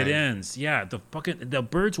 2D Ninja Gaidens, yeah. The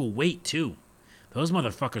birds will wait too. Those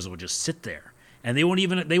motherfuckers will just sit there, and they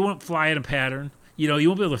won't fly in a pattern. You know, you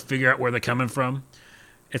won't be able to figure out where they're coming from.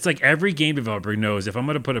 It's like every game developer knows if I'm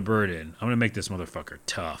going to put a bird in, I'm going to make this motherfucker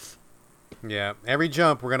tough. Yeah, every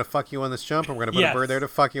jump, we're going to fuck you on this jump, and we're going to put a bird there to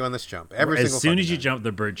fuck you on this jump. As soon as you jump,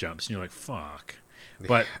 the bird jumps, and you're like, fuck.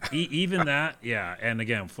 But even that, yeah. And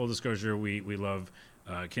again, full disclosure, we love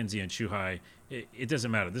Kinsey and Chuhai. It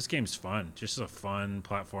doesn't matter. This game's fun. Just a fun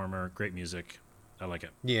platformer, great music. I like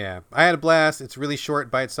it. Yeah, I had a blast. It's really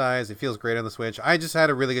short, bite-sized. It feels great on the Switch. I just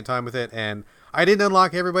had a really good time with it, and I didn't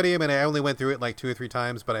unlock everybody. I mean, I only went through it like 2 or 3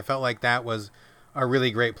 times, but I felt like that was a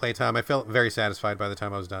really great playtime. I felt very satisfied by the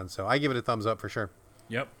time I was done, so I give it a thumbs up for sure.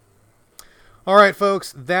 Yep. All right,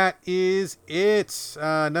 folks, that is it.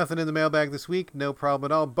 Nothing in the mailbag this week, no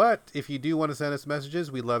problem at all. But if you do want to send us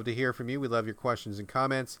messages, we'd love to hear from you. We love your questions and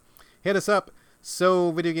comments. Hit us up,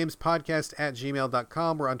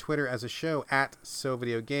 sovideogamespodcast@gmail.com. We're on Twitter as a show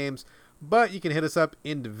 @sovideogames. But you can hit us up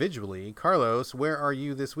individually. Carlos, where are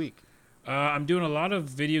you this week? I'm doing a lot of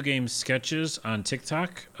video game sketches on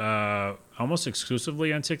TikTok, almost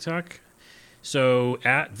exclusively on TikTok. So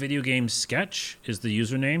 @videogamesketch is the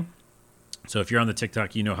username. So if you're on the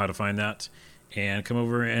TikTok, you know how to find that. And come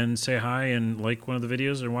over and say hi and like one of the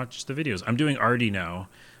videos or watch the videos. I'm doing Artie now.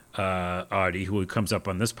 Artie, who comes up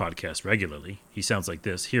on this podcast regularly. He sounds like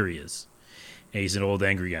this. Here he is. And he's an old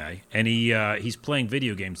angry guy. And he's playing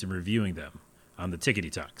video games and reviewing them on the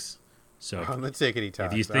Tickety Talks. So on the Tickety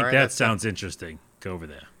Talks. If you think that sounds interesting, go over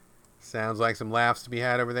there. Sounds like some laughs to be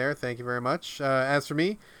had over there. Thank you very much. As for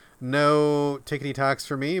me, no Tickety Talks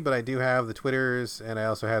for me, but I do have the Twitters and I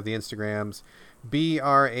also have the Instagrams.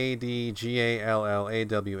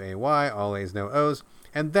 BRADGALLAWAY, all A's, no O's.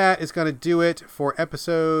 And that is going to do it for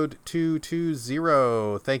episode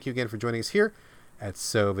 220. Thank you again for joining us here at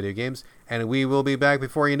So Video Games. And we will be back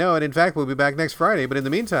before you know it. In fact, we'll be back next Friday. But in the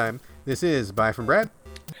meantime, this is Bye from Brad.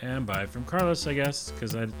 And bye from Carlos, I guess,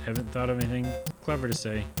 because I haven't thought of anything clever to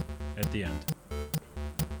say at the end.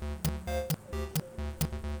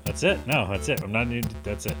 That's it. No, that's it.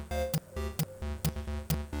 That's it.